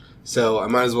 Mhm. So I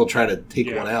might as well try to take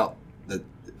Yeah. one out that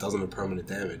doesn't have permanent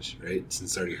damage, right?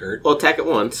 Since it's already hurt. Well, attack it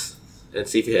once and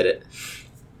see if you hit it.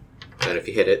 And if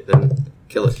you hit it, then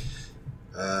kill it.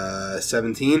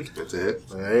 17. That's a hit.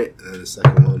 Alright, and then the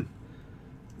second one.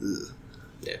 Ugh.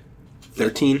 Yeah.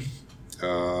 13.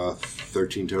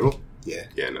 13 total? Yeah.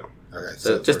 Yeah, no. Okay,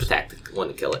 So just first- attack the one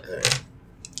to kill it. Alright.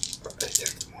 I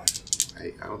attacked the one.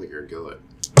 I don't think you're going to kill it.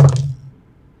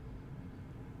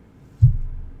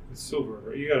 It's silver,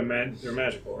 right? You got they're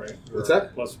magical, right? What's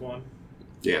that? +1.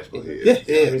 Yeah, it's probably Yeah, I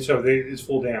yeah. mean, so it's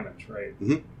full damage, right?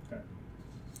 It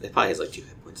probably has like 2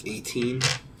 hit points. 18.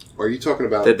 Are you talking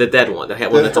about... The dead one. The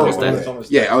one that's almost Yeah. dead.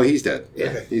 Yeah, oh, he's dead. Yeah.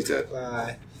 Okay. He's dead.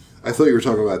 Bye. I thought you were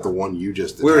talking about the one you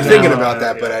just We were attacked. thinking No, about no,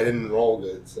 that, yeah. but I didn't roll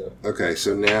good, so. Okay,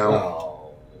 so now... Oh.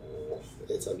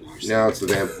 It's under your Now it's the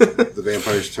the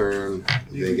vampire's turn.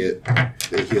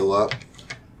 They heal up.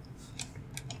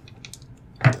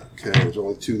 Okay, there's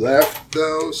only 2 left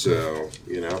though, so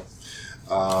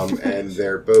and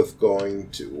they're both going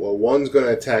to. Well, one's going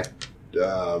to attack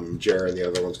Jaren, the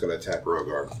other one's going to attack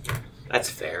Rogar. That's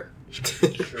fair.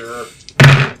 Sure.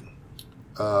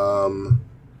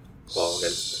 Claw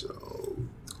again. So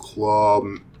claw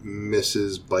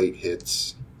misses, bite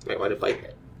hits Wait, why did bite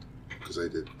hit? because I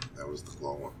did. That was the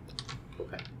claw one.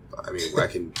 Okay. I mean, I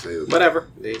can say Whatever.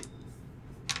 Do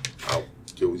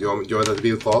you want that to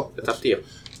be the claw? It's up to you.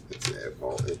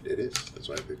 Well, it is. That's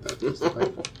why I picked that. That's the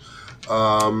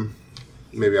bite.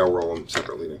 Maybe I'll roll them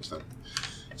separately next time.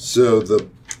 So the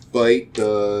bite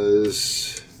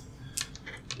does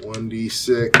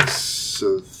 1d6,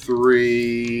 so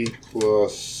 3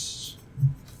 plus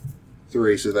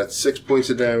 3, so that's 6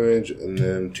 points of damage, and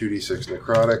then 2d6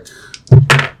 necrotic.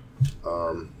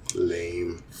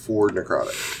 Lame. 4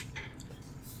 necrotic.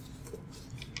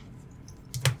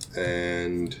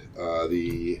 And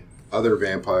the other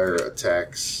vampire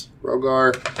attacks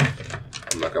Rogar.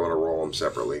 I'm not going to roll them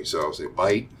separately, so I'll say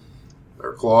bite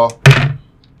or claw.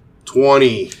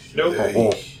 20. Nope.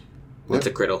 Oh, It's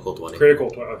a critical 20. Critical.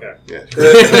 Okay. yeah.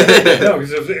 No,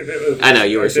 because if I know,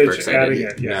 you were if super it's excited. adding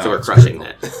it, yeah. So we're crushing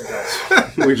that.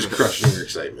 Okay. We're just crushing your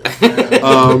excitement.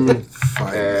 Finest.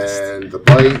 And the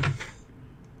bite,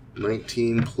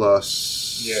 19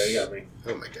 plus. Yeah, you got me.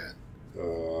 Oh my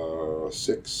god.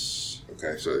 6.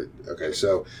 Okay,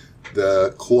 so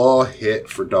the claw hit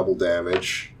for double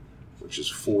damage, which is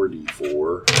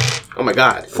 4d4. Oh my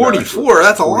god. 44,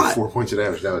 that's a lot. 4 points of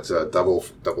damage. Now it's a double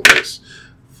dice.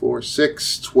 4,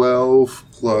 6, 12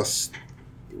 plus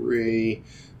 3.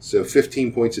 So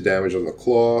 15 points of damage on the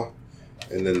claw.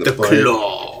 And then the bite.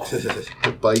 claw.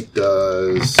 The bite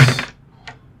does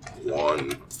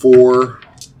 1, 4,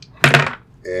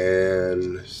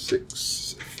 and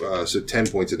 6. So 10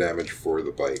 points of damage for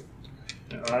the bite.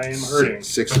 I am hurting.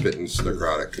 6 of it in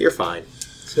necrotic. You're fine.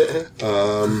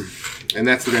 And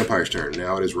that's the vampire's turn.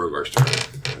 Now it is Rogar's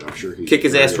turn. And I'm sure he Kick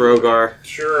his ass, Rogar.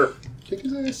 Sure. Kick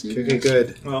his ass. Kicking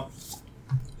good. Well,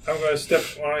 I'm going to step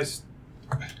when I.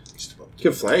 You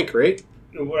can flank, right?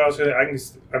 What I was going to,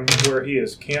 I'm where he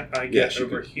is. Can't I get Yes, you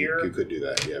over could, here? You could do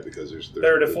that, yeah, because there's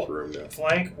There to room now.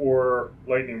 Flank or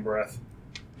lightning breath.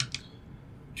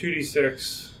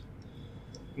 2d6.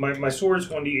 My sword's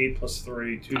 1d8 plus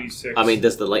 3. 2d6. I mean,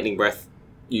 does the lightning breath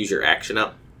use your action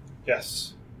up?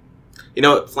 yes. You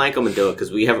know what? Flank them and do it,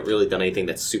 because we haven't really done anything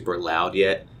that's super loud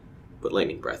yet. But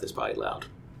lightning breath is probably loud.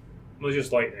 Well, it's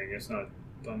just lightning. It's not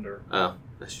thunder. Oh,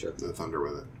 that's true. No thunder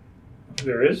with it.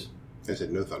 There is. I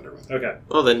said no thunder with it. Okay.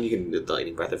 Well, then you can do the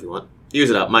lightning breath if you want. Use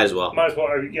it up. Might as well. Might as well.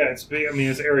 Yeah. It's big. I mean,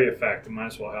 it's area effect. It might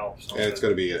as well help. And it's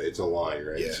going to be it's a line,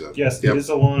 right? Yeah. So, Yes, Yep. it is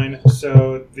a line.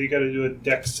 So they got to do a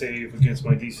dex save against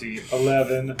my DC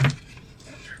 11.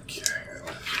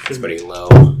 It's pretty low.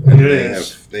 And It they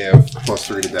is. have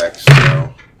 +3 to dex,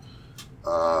 so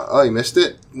You missed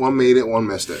it. One made it, one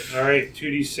missed it. All right,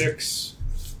 2d6.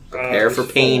 Prepare for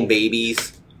pain,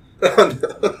 babies.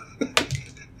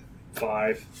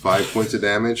 5. 5 points of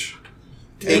damage.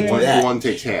 Take And that. one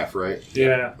takes half, right?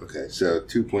 Yeah. Okay, so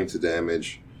 2 points of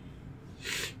damage.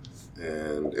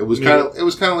 And it was kind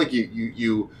of like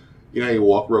you know how you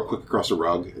walk real quick across a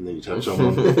rug and then you touch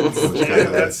someone. It was kind Yeah,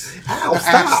 of that's Ow,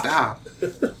 stop.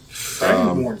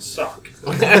 Dragonborn suck.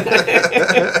 I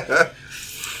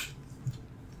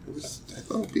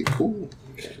thought it'd be cool.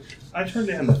 I turned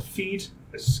down the feat,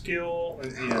 the skill,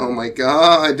 and Oh my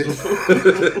god.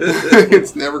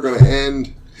 It's never going to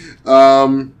end.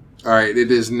 Alright,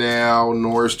 it is now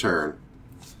Nora's turn.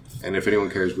 And if anyone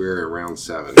cares, we're at round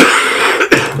 7.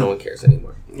 No one cares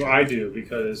anymore. Well, I do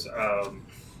because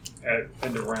at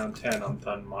end of round 10, I'm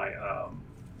done my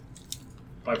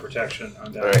my protection.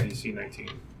 I'm down to Alright. DC 19.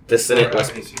 Dissonant, Or,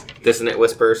 Whispers, DC 19. Dissonant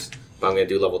Whispers. But I'm going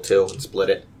to do level 2 and split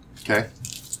it. Okay.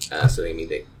 So they need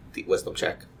the wisdom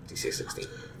check. DC 16.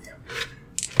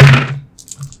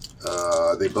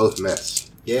 They both miss.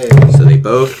 Yay. So they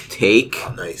both take...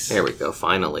 Nice. There we go,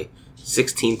 finally.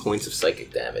 16 points of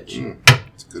psychic damage.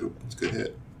 It's a good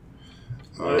hit.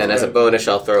 And as a bonus,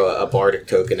 I'll throw a bardic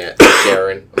token at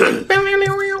Jaren. There's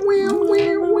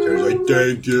like,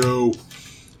 thank you.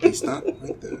 He's not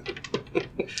like that.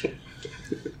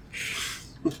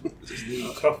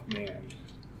 Tough man.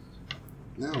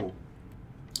 No.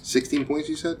 16 points,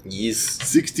 you said? Yes.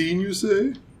 16, you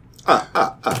say?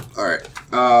 Alright.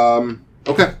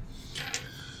 Okay.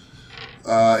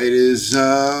 It is,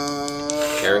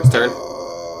 Karen's turn.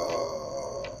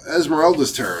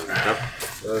 Esmeralda's turn.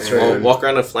 That's Well, right. walk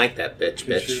around and flank that bitch.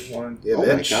 Shoot one. Yeah, Oh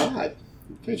bitch. my god.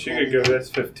 She could go, that's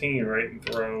 15, right? And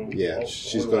throw. Yeah, all-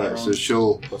 she's all gonna. around.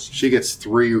 So she gets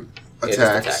 3 Yeah, just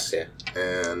attacks, yeah.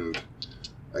 and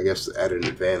I guess at an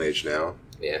advantage now.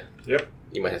 Yeah. Yep.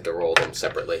 You might have to roll them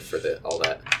separately for all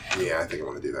that. Yeah, I think I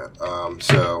want to do that.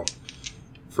 So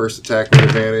first attack with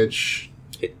advantage,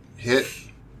 hit.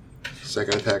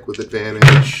 Second attack with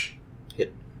advantage,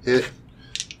 Hit.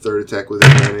 Third attack with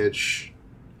advantage,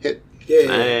 hit. Yay.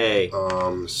 Hey.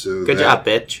 So Good job,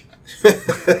 bitch.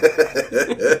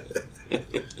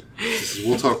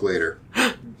 We'll talk later.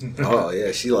 Oh,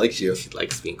 yeah, she likes you. She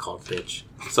likes being called bitch.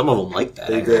 Some of them like that.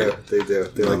 They do. They do.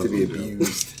 They None like to of be them do.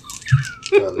 abused.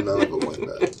 None of them like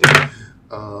that.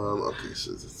 Okay,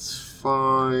 so that's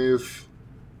 5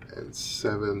 and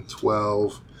 7,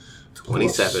 12.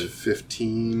 27. Plus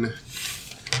 15.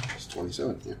 It's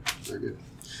 27. Yeah, very good.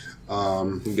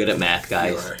 I'm good at math,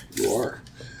 guys. You are.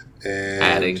 And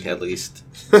Adding, at least.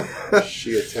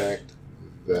 she attacked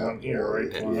that One here,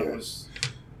 right? The one Yeah. that was.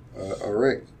 All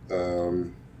right.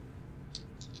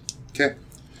 Okay.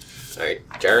 Alright,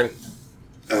 Jaren.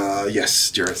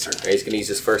 Yes, Jared's turn. He's going to use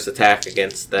his first attack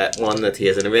against that one that he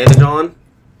has an advantage on.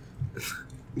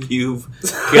 You've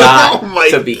got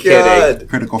to be kidding.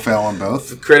 Critical fail on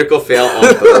both. Critical fail on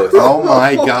both. Oh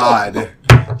my god.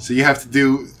 So you have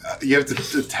to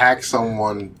attack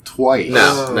someone twice.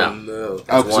 No. No.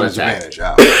 Oh, One so it's attack. advantage.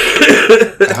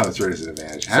 Oh, it's right as an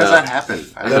advantage. How does So- that happen?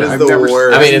 That is the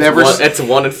worst. I mean, never it's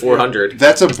 1 in 400.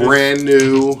 That's a brand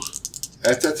new.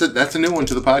 That's a new one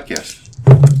to the podcast.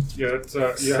 Yeah, it's, you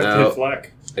have So- to hit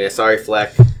Fleck. Yeah, sorry,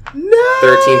 Fleck. No.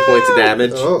 13 points of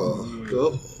damage. Oh.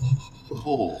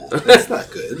 Oh. That's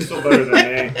not good. Still better than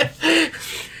me.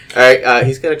 Alright,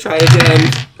 he's going to try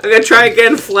again. I'm going to try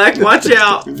again, Fleck. Watch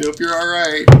out. I hope you're all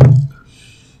right.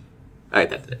 Alright,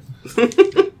 that did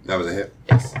it. That was a hit.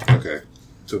 Yes. Okay.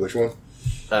 So which one?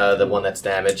 The one that's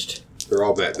damaged. They're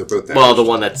all bad. They're both damaged. Well, the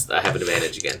one that's I have an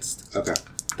advantage against. Okay.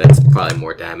 That's probably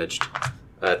more damaged.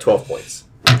 12 points.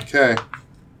 Okay.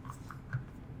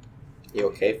 You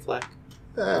okay, Fleck?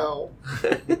 Ow.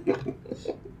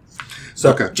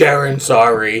 So, Okay. Jaren,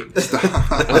 sorry.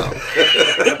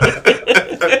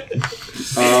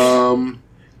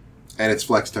 And it's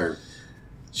Fleck's turn.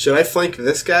 Should I flank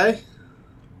this guy?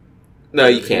 No,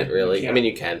 you can't really. You can't. I mean,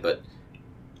 you can, but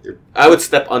You're- I would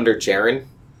step under Jaren,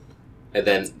 and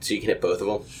then so you can hit both of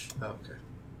them. Oh, okay.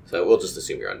 So we'll just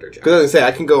assume you're under Because I Jaren. was gonna say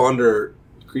I can go under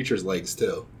creatures' legs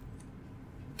too.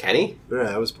 Can he? Yeah,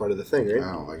 that was part of the thing, I right?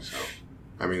 don't think so.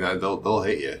 I mean, they'll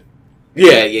hit you.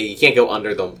 Yeah. You can't go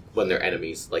under them when they're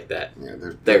enemies like that. Yeah,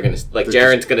 They're gonna They're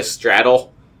Jaren's gonna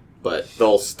straddle, but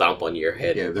they'll stomp on your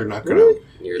head, yeah, they're not gonna. Really?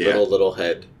 your Yeah. little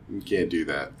head. You can't do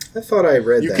that. I thought I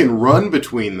read You that. can run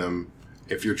between them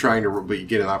if you're trying to, but you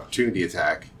get an opportunity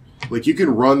attack. Like you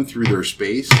can run through their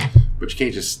space, but you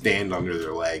can't just stand under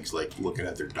their legs, like looking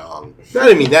at their dong. No, I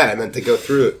didn't mean that. I meant to go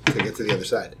through it to get to the other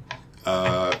side.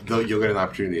 Though you'll get an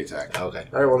opportunity attack. Okay.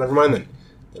 All right. Well, never mind then.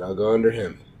 Then I'll go under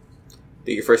him.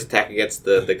 Do your first attack against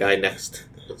the guy next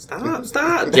Stop.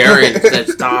 Jaren said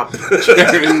stop.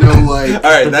 Jaren, no light. All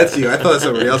right, that's you. I thought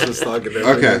somebody else was talking.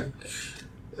 Okay.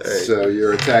 All right. So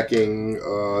you're attacking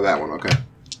that one. Okay.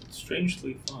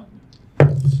 Strangely fun.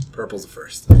 Purple's the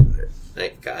first. I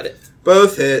got it.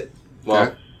 Both hit. Well,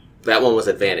 Okay. that one was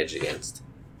advantage against.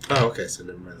 Oh, okay. So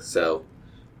never mind. So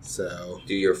So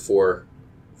do your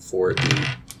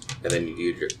 4D, and then you do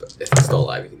your. If it's still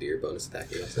alive, you can do your bonus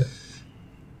attack against it.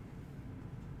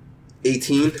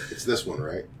 18. It's this one,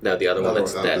 right? No, the other one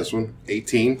that's Not dead. this one.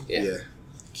 18. Yeah.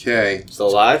 Okay. Still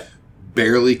alive?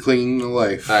 Barely clinging to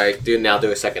life. All right, do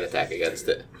a second attack against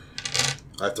it.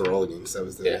 I have to roll again because that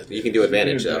was the. Yeah, you can do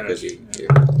advantage though because you.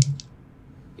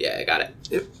 Yeah, I got it.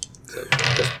 Yep. So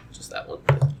just that one.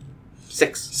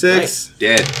 6. 6.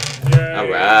 Dead. Nice. All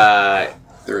right.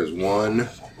 There is one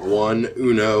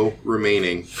Uno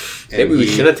remaining. And Maybe we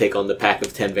should have taken on the pack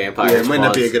of 10 vampires. Yeah, it might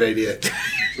not be a good idea.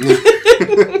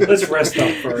 Let's rest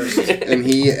up first. And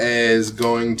he is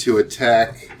going to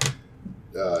attack,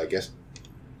 I guess,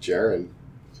 Jaren.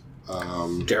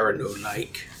 Jaren no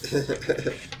like.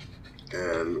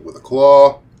 And with a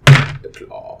claw. The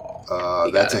claw.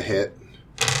 That's a hit.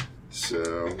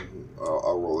 So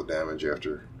I'll roll the damage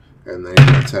after. And then he's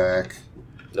going to attack.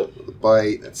 Nope. With a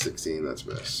bite. That's 16. That's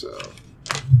missed. So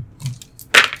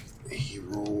he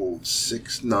rolled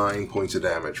 9 points of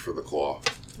damage for the claw.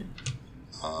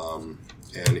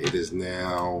 And it is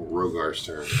now Rogar's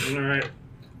turn. All right.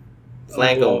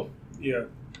 Flank him. Yeah.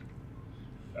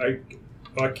 I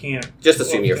can't. Just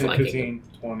assume you're 10, flanking 15,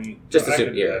 20. Just I assume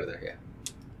can you're do over that. there,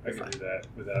 yeah. I can do that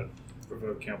without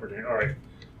provoke counter opportunity. All right.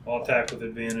 I'll attack with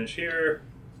advantage here.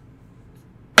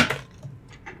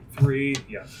 3.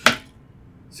 Yeah.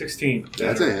 16.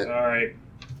 That's a hit. All right.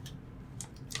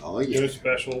 I'll let Go you.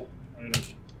 special.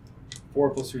 4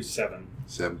 plus 3 is 7.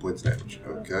 7 points of damage.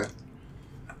 Okay.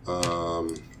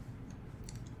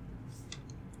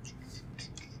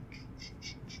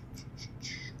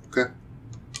 Okay.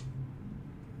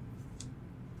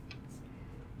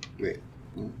 Wait.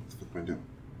 What the fuck am I doing?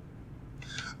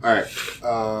 Alright.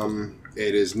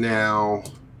 It is now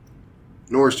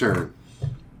Nora's turn.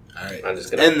 Alright. I'm just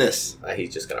gonna End this.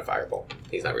 He's just gonna fireball.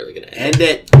 He's not really gonna End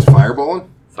it. Is fireballing?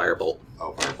 Firebolt.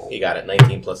 Oh, firebolt. You got it.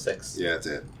 19 plus 6. Yeah, that's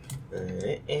it.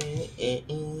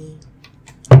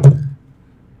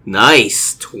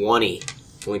 Nice. 20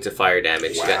 points of fire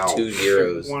damage. You got Wow. 2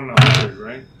 zeros. 1 and 100,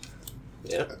 right?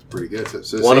 Yeah. That's pretty good.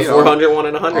 So 1 see, of 400, 1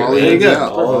 in 100. All There you evens go.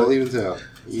 out. All evens out.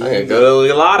 I'm gonna go to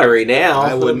the lottery now.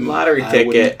 I wouldn't. Lottery I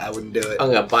ticket. I wouldn't do it.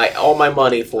 I'm gonna buy all my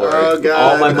money for Oh, it.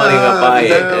 God, All my money, I'm gonna buy it,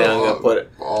 no. and I'm gonna put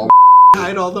it. All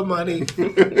Hide all the money.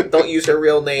 Don't use her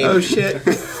real name. Oh shit.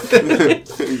 You're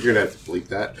gonna have to bleep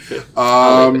that.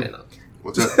 I'll leave it in.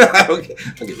 What's that? I don't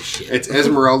give a shit. It's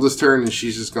Esmeralda's turn, and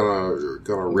she's just gonna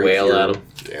rake Wail your- at him.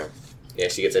 Yeah. Yeah,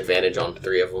 she gets advantage on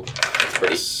 3 of them.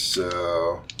 That's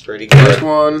So pretty first good.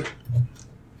 one,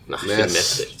 No, she miss.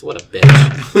 missed it. What a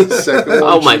bitch. second one.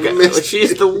 Oh my she god, missed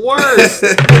she's it. the worst.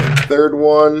 Third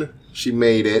one, she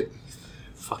made it.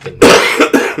 Fucking.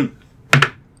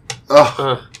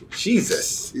 Oh,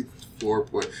 Jesus. 4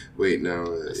 points. Wait,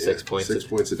 no. 6 points. 6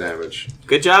 points of damage.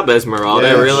 Good job, Esmeralda.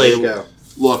 Yeah, really. there you go.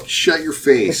 Look, shut your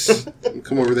face. I'll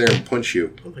come over there and punch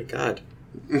you. Oh my god.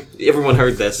 Everyone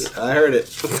heard this. I heard it.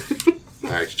 All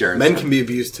right, it's Jaren's Men turn. can be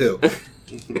abused too.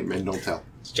 Men don't tell.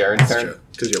 It's Jaren's turn.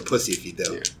 Because you're a pussy if you do.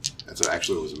 Yeah. That's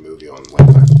actually it was a movie on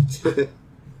Lifetime.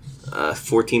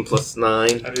 14 plus 9. How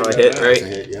do you Probably know hit, that? It's a right?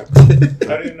 hit, yep.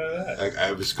 How do you know that?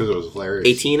 I was because it was hilarious.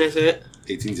 18 is it?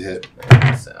 18's a hit.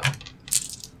 So.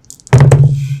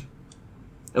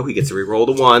 Oh, he gets to reroll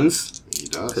the ones He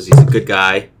does. because he's a good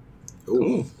guy.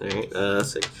 Ooh. Alright,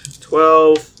 6,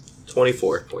 12,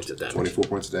 24 points of damage. 24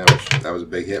 points of damage. That was a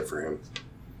big hit for him.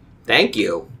 Thank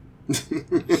you.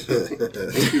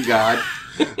 Thank you, God.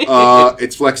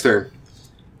 It's Flex turn.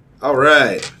 All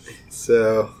right.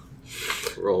 So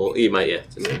Roll. You might, yeah.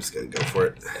 I'm just gonna go for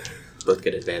it. Both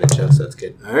get advantage, though, so that's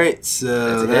good. All right.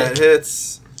 So That's a that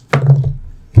hits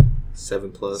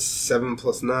 7 plus. 7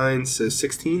 plus 9, so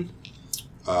 16.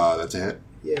 That's a hit.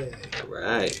 Yay!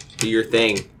 Alright. Do your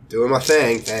thing. Doing my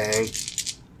thing. 10,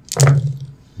 Thing.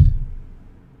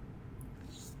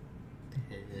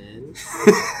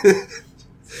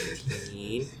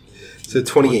 15, So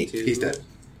 28. He's dead.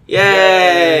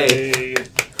 Yay! Yay.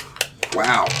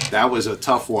 Wow, that was a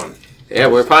tough one. Yeah,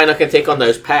 we're probably not going to take on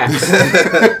those packs.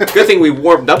 Good thing we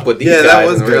warmed up with these Yeah, guys that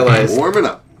was and good. realized. Warming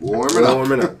up. Warming up.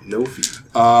 Warming up. No feet.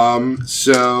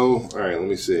 So, all right, let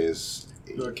me see.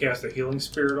 Do I cast a healing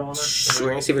spirit on her? We're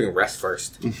going to see if we can rest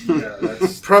first. Yeah,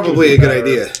 that's. Probably a good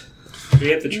idea. We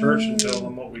hit the church and tell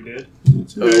them what we did.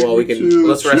 Oh, well, we can.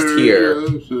 Let's rest here.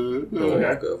 And we'll Okay.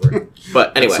 walk over.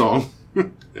 But anyway, Song.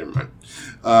 Never mind.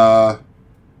 How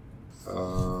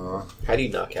do you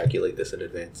not calculate this in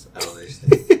advance? I don't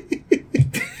understand.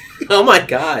 Oh my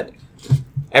god.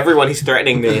 Everyone, he's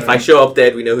threatening me. If I show up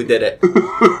dead, we know who did it.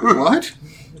 What?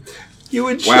 You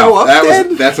would Wow, show up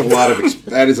dead? that's a lot of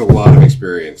that is a lot of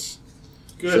experience.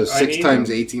 Good. So 6 times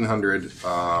 1,800.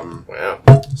 Wow.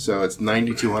 So it's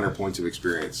 9,200 points of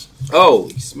experience.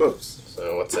 Holy smokes.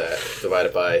 So what's that?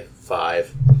 Divided by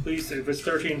 5. Please, if it's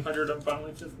 1,300, I'm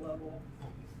finally 5th level.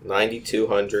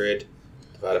 9,200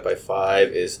 divided by 5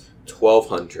 is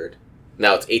 1,200.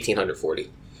 Now it's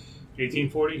 1,840.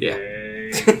 1840? Yeah. Yay.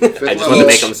 I just wanted to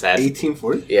make them sad.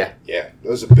 1840? Yeah. Yeah, that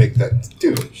was a big...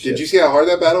 Dude, did you see how hard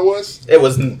that battle was? It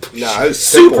was Nah, it was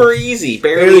super simple. easy.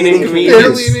 Barely an inconvenience.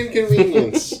 Barely an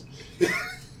inconvenience.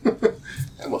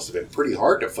 That must have been pretty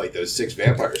hard to fight those 6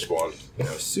 vampires spawn.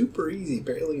 Super easy,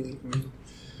 barely.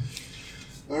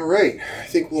 All right, I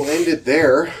think we'll end it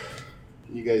there.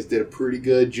 You guys did a pretty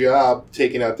good job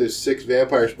taking out those 6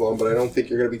 vampire spawn, but I don't think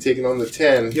you're going to be taking on the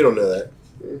 10. You don't know that.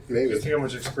 Maybe. Just think how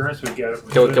much experience we get.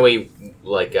 Can we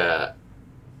like,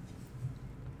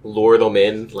 lure them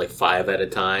in, like, 5 at a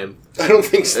time? I don't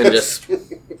think so. And just...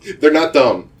 They're not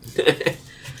dumb.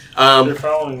 They're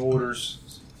following orders.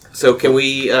 So can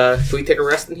we take a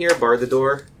rest in here? Bar the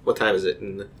door? What time is it?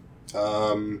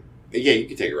 Yeah, you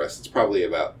can take a rest. It's probably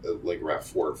about around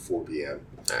 4 p.m.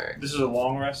 Alright. This is a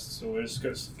long rest, so we're just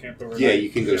going to camp overnight. Yeah, you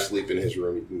can go sleep in his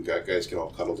room. You guys can all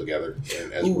cuddle together,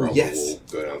 and Esmeralda yes. will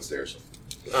go downstairs.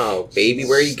 Oh, baby,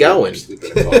 where are you going? Sleep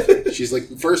in a coffin. She's like,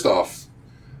 first off,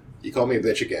 you call me a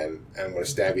bitch again, and I'm going to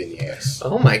stab you in the ass.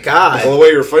 Oh my god. All the way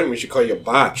you were fighting, we should call you a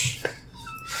botch.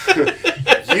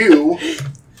 You,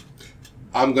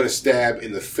 I'm going to stab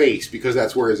in the face, because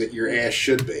that's where your ass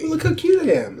should be. Look how cute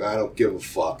I am. I don't give a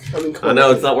fuck. I mean, Oh no,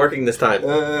 it's not working this time.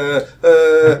 We're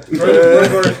going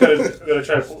to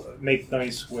try to make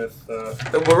nice with...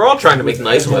 We're all trying to make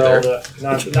nice with her.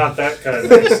 Not that kind of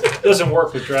nice. It doesn't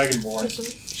work with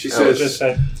Dragonborns. She So it's says, just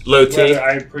that... Low T.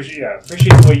 I appreciate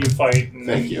the way you fight and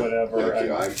thank you. whatever.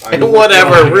 Thank you.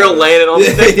 Whatever, real landed on the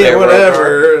yeah, stick there,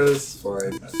 whatever. It's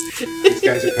fine. These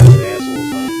guys are kind of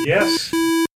assholes, huh? Yes.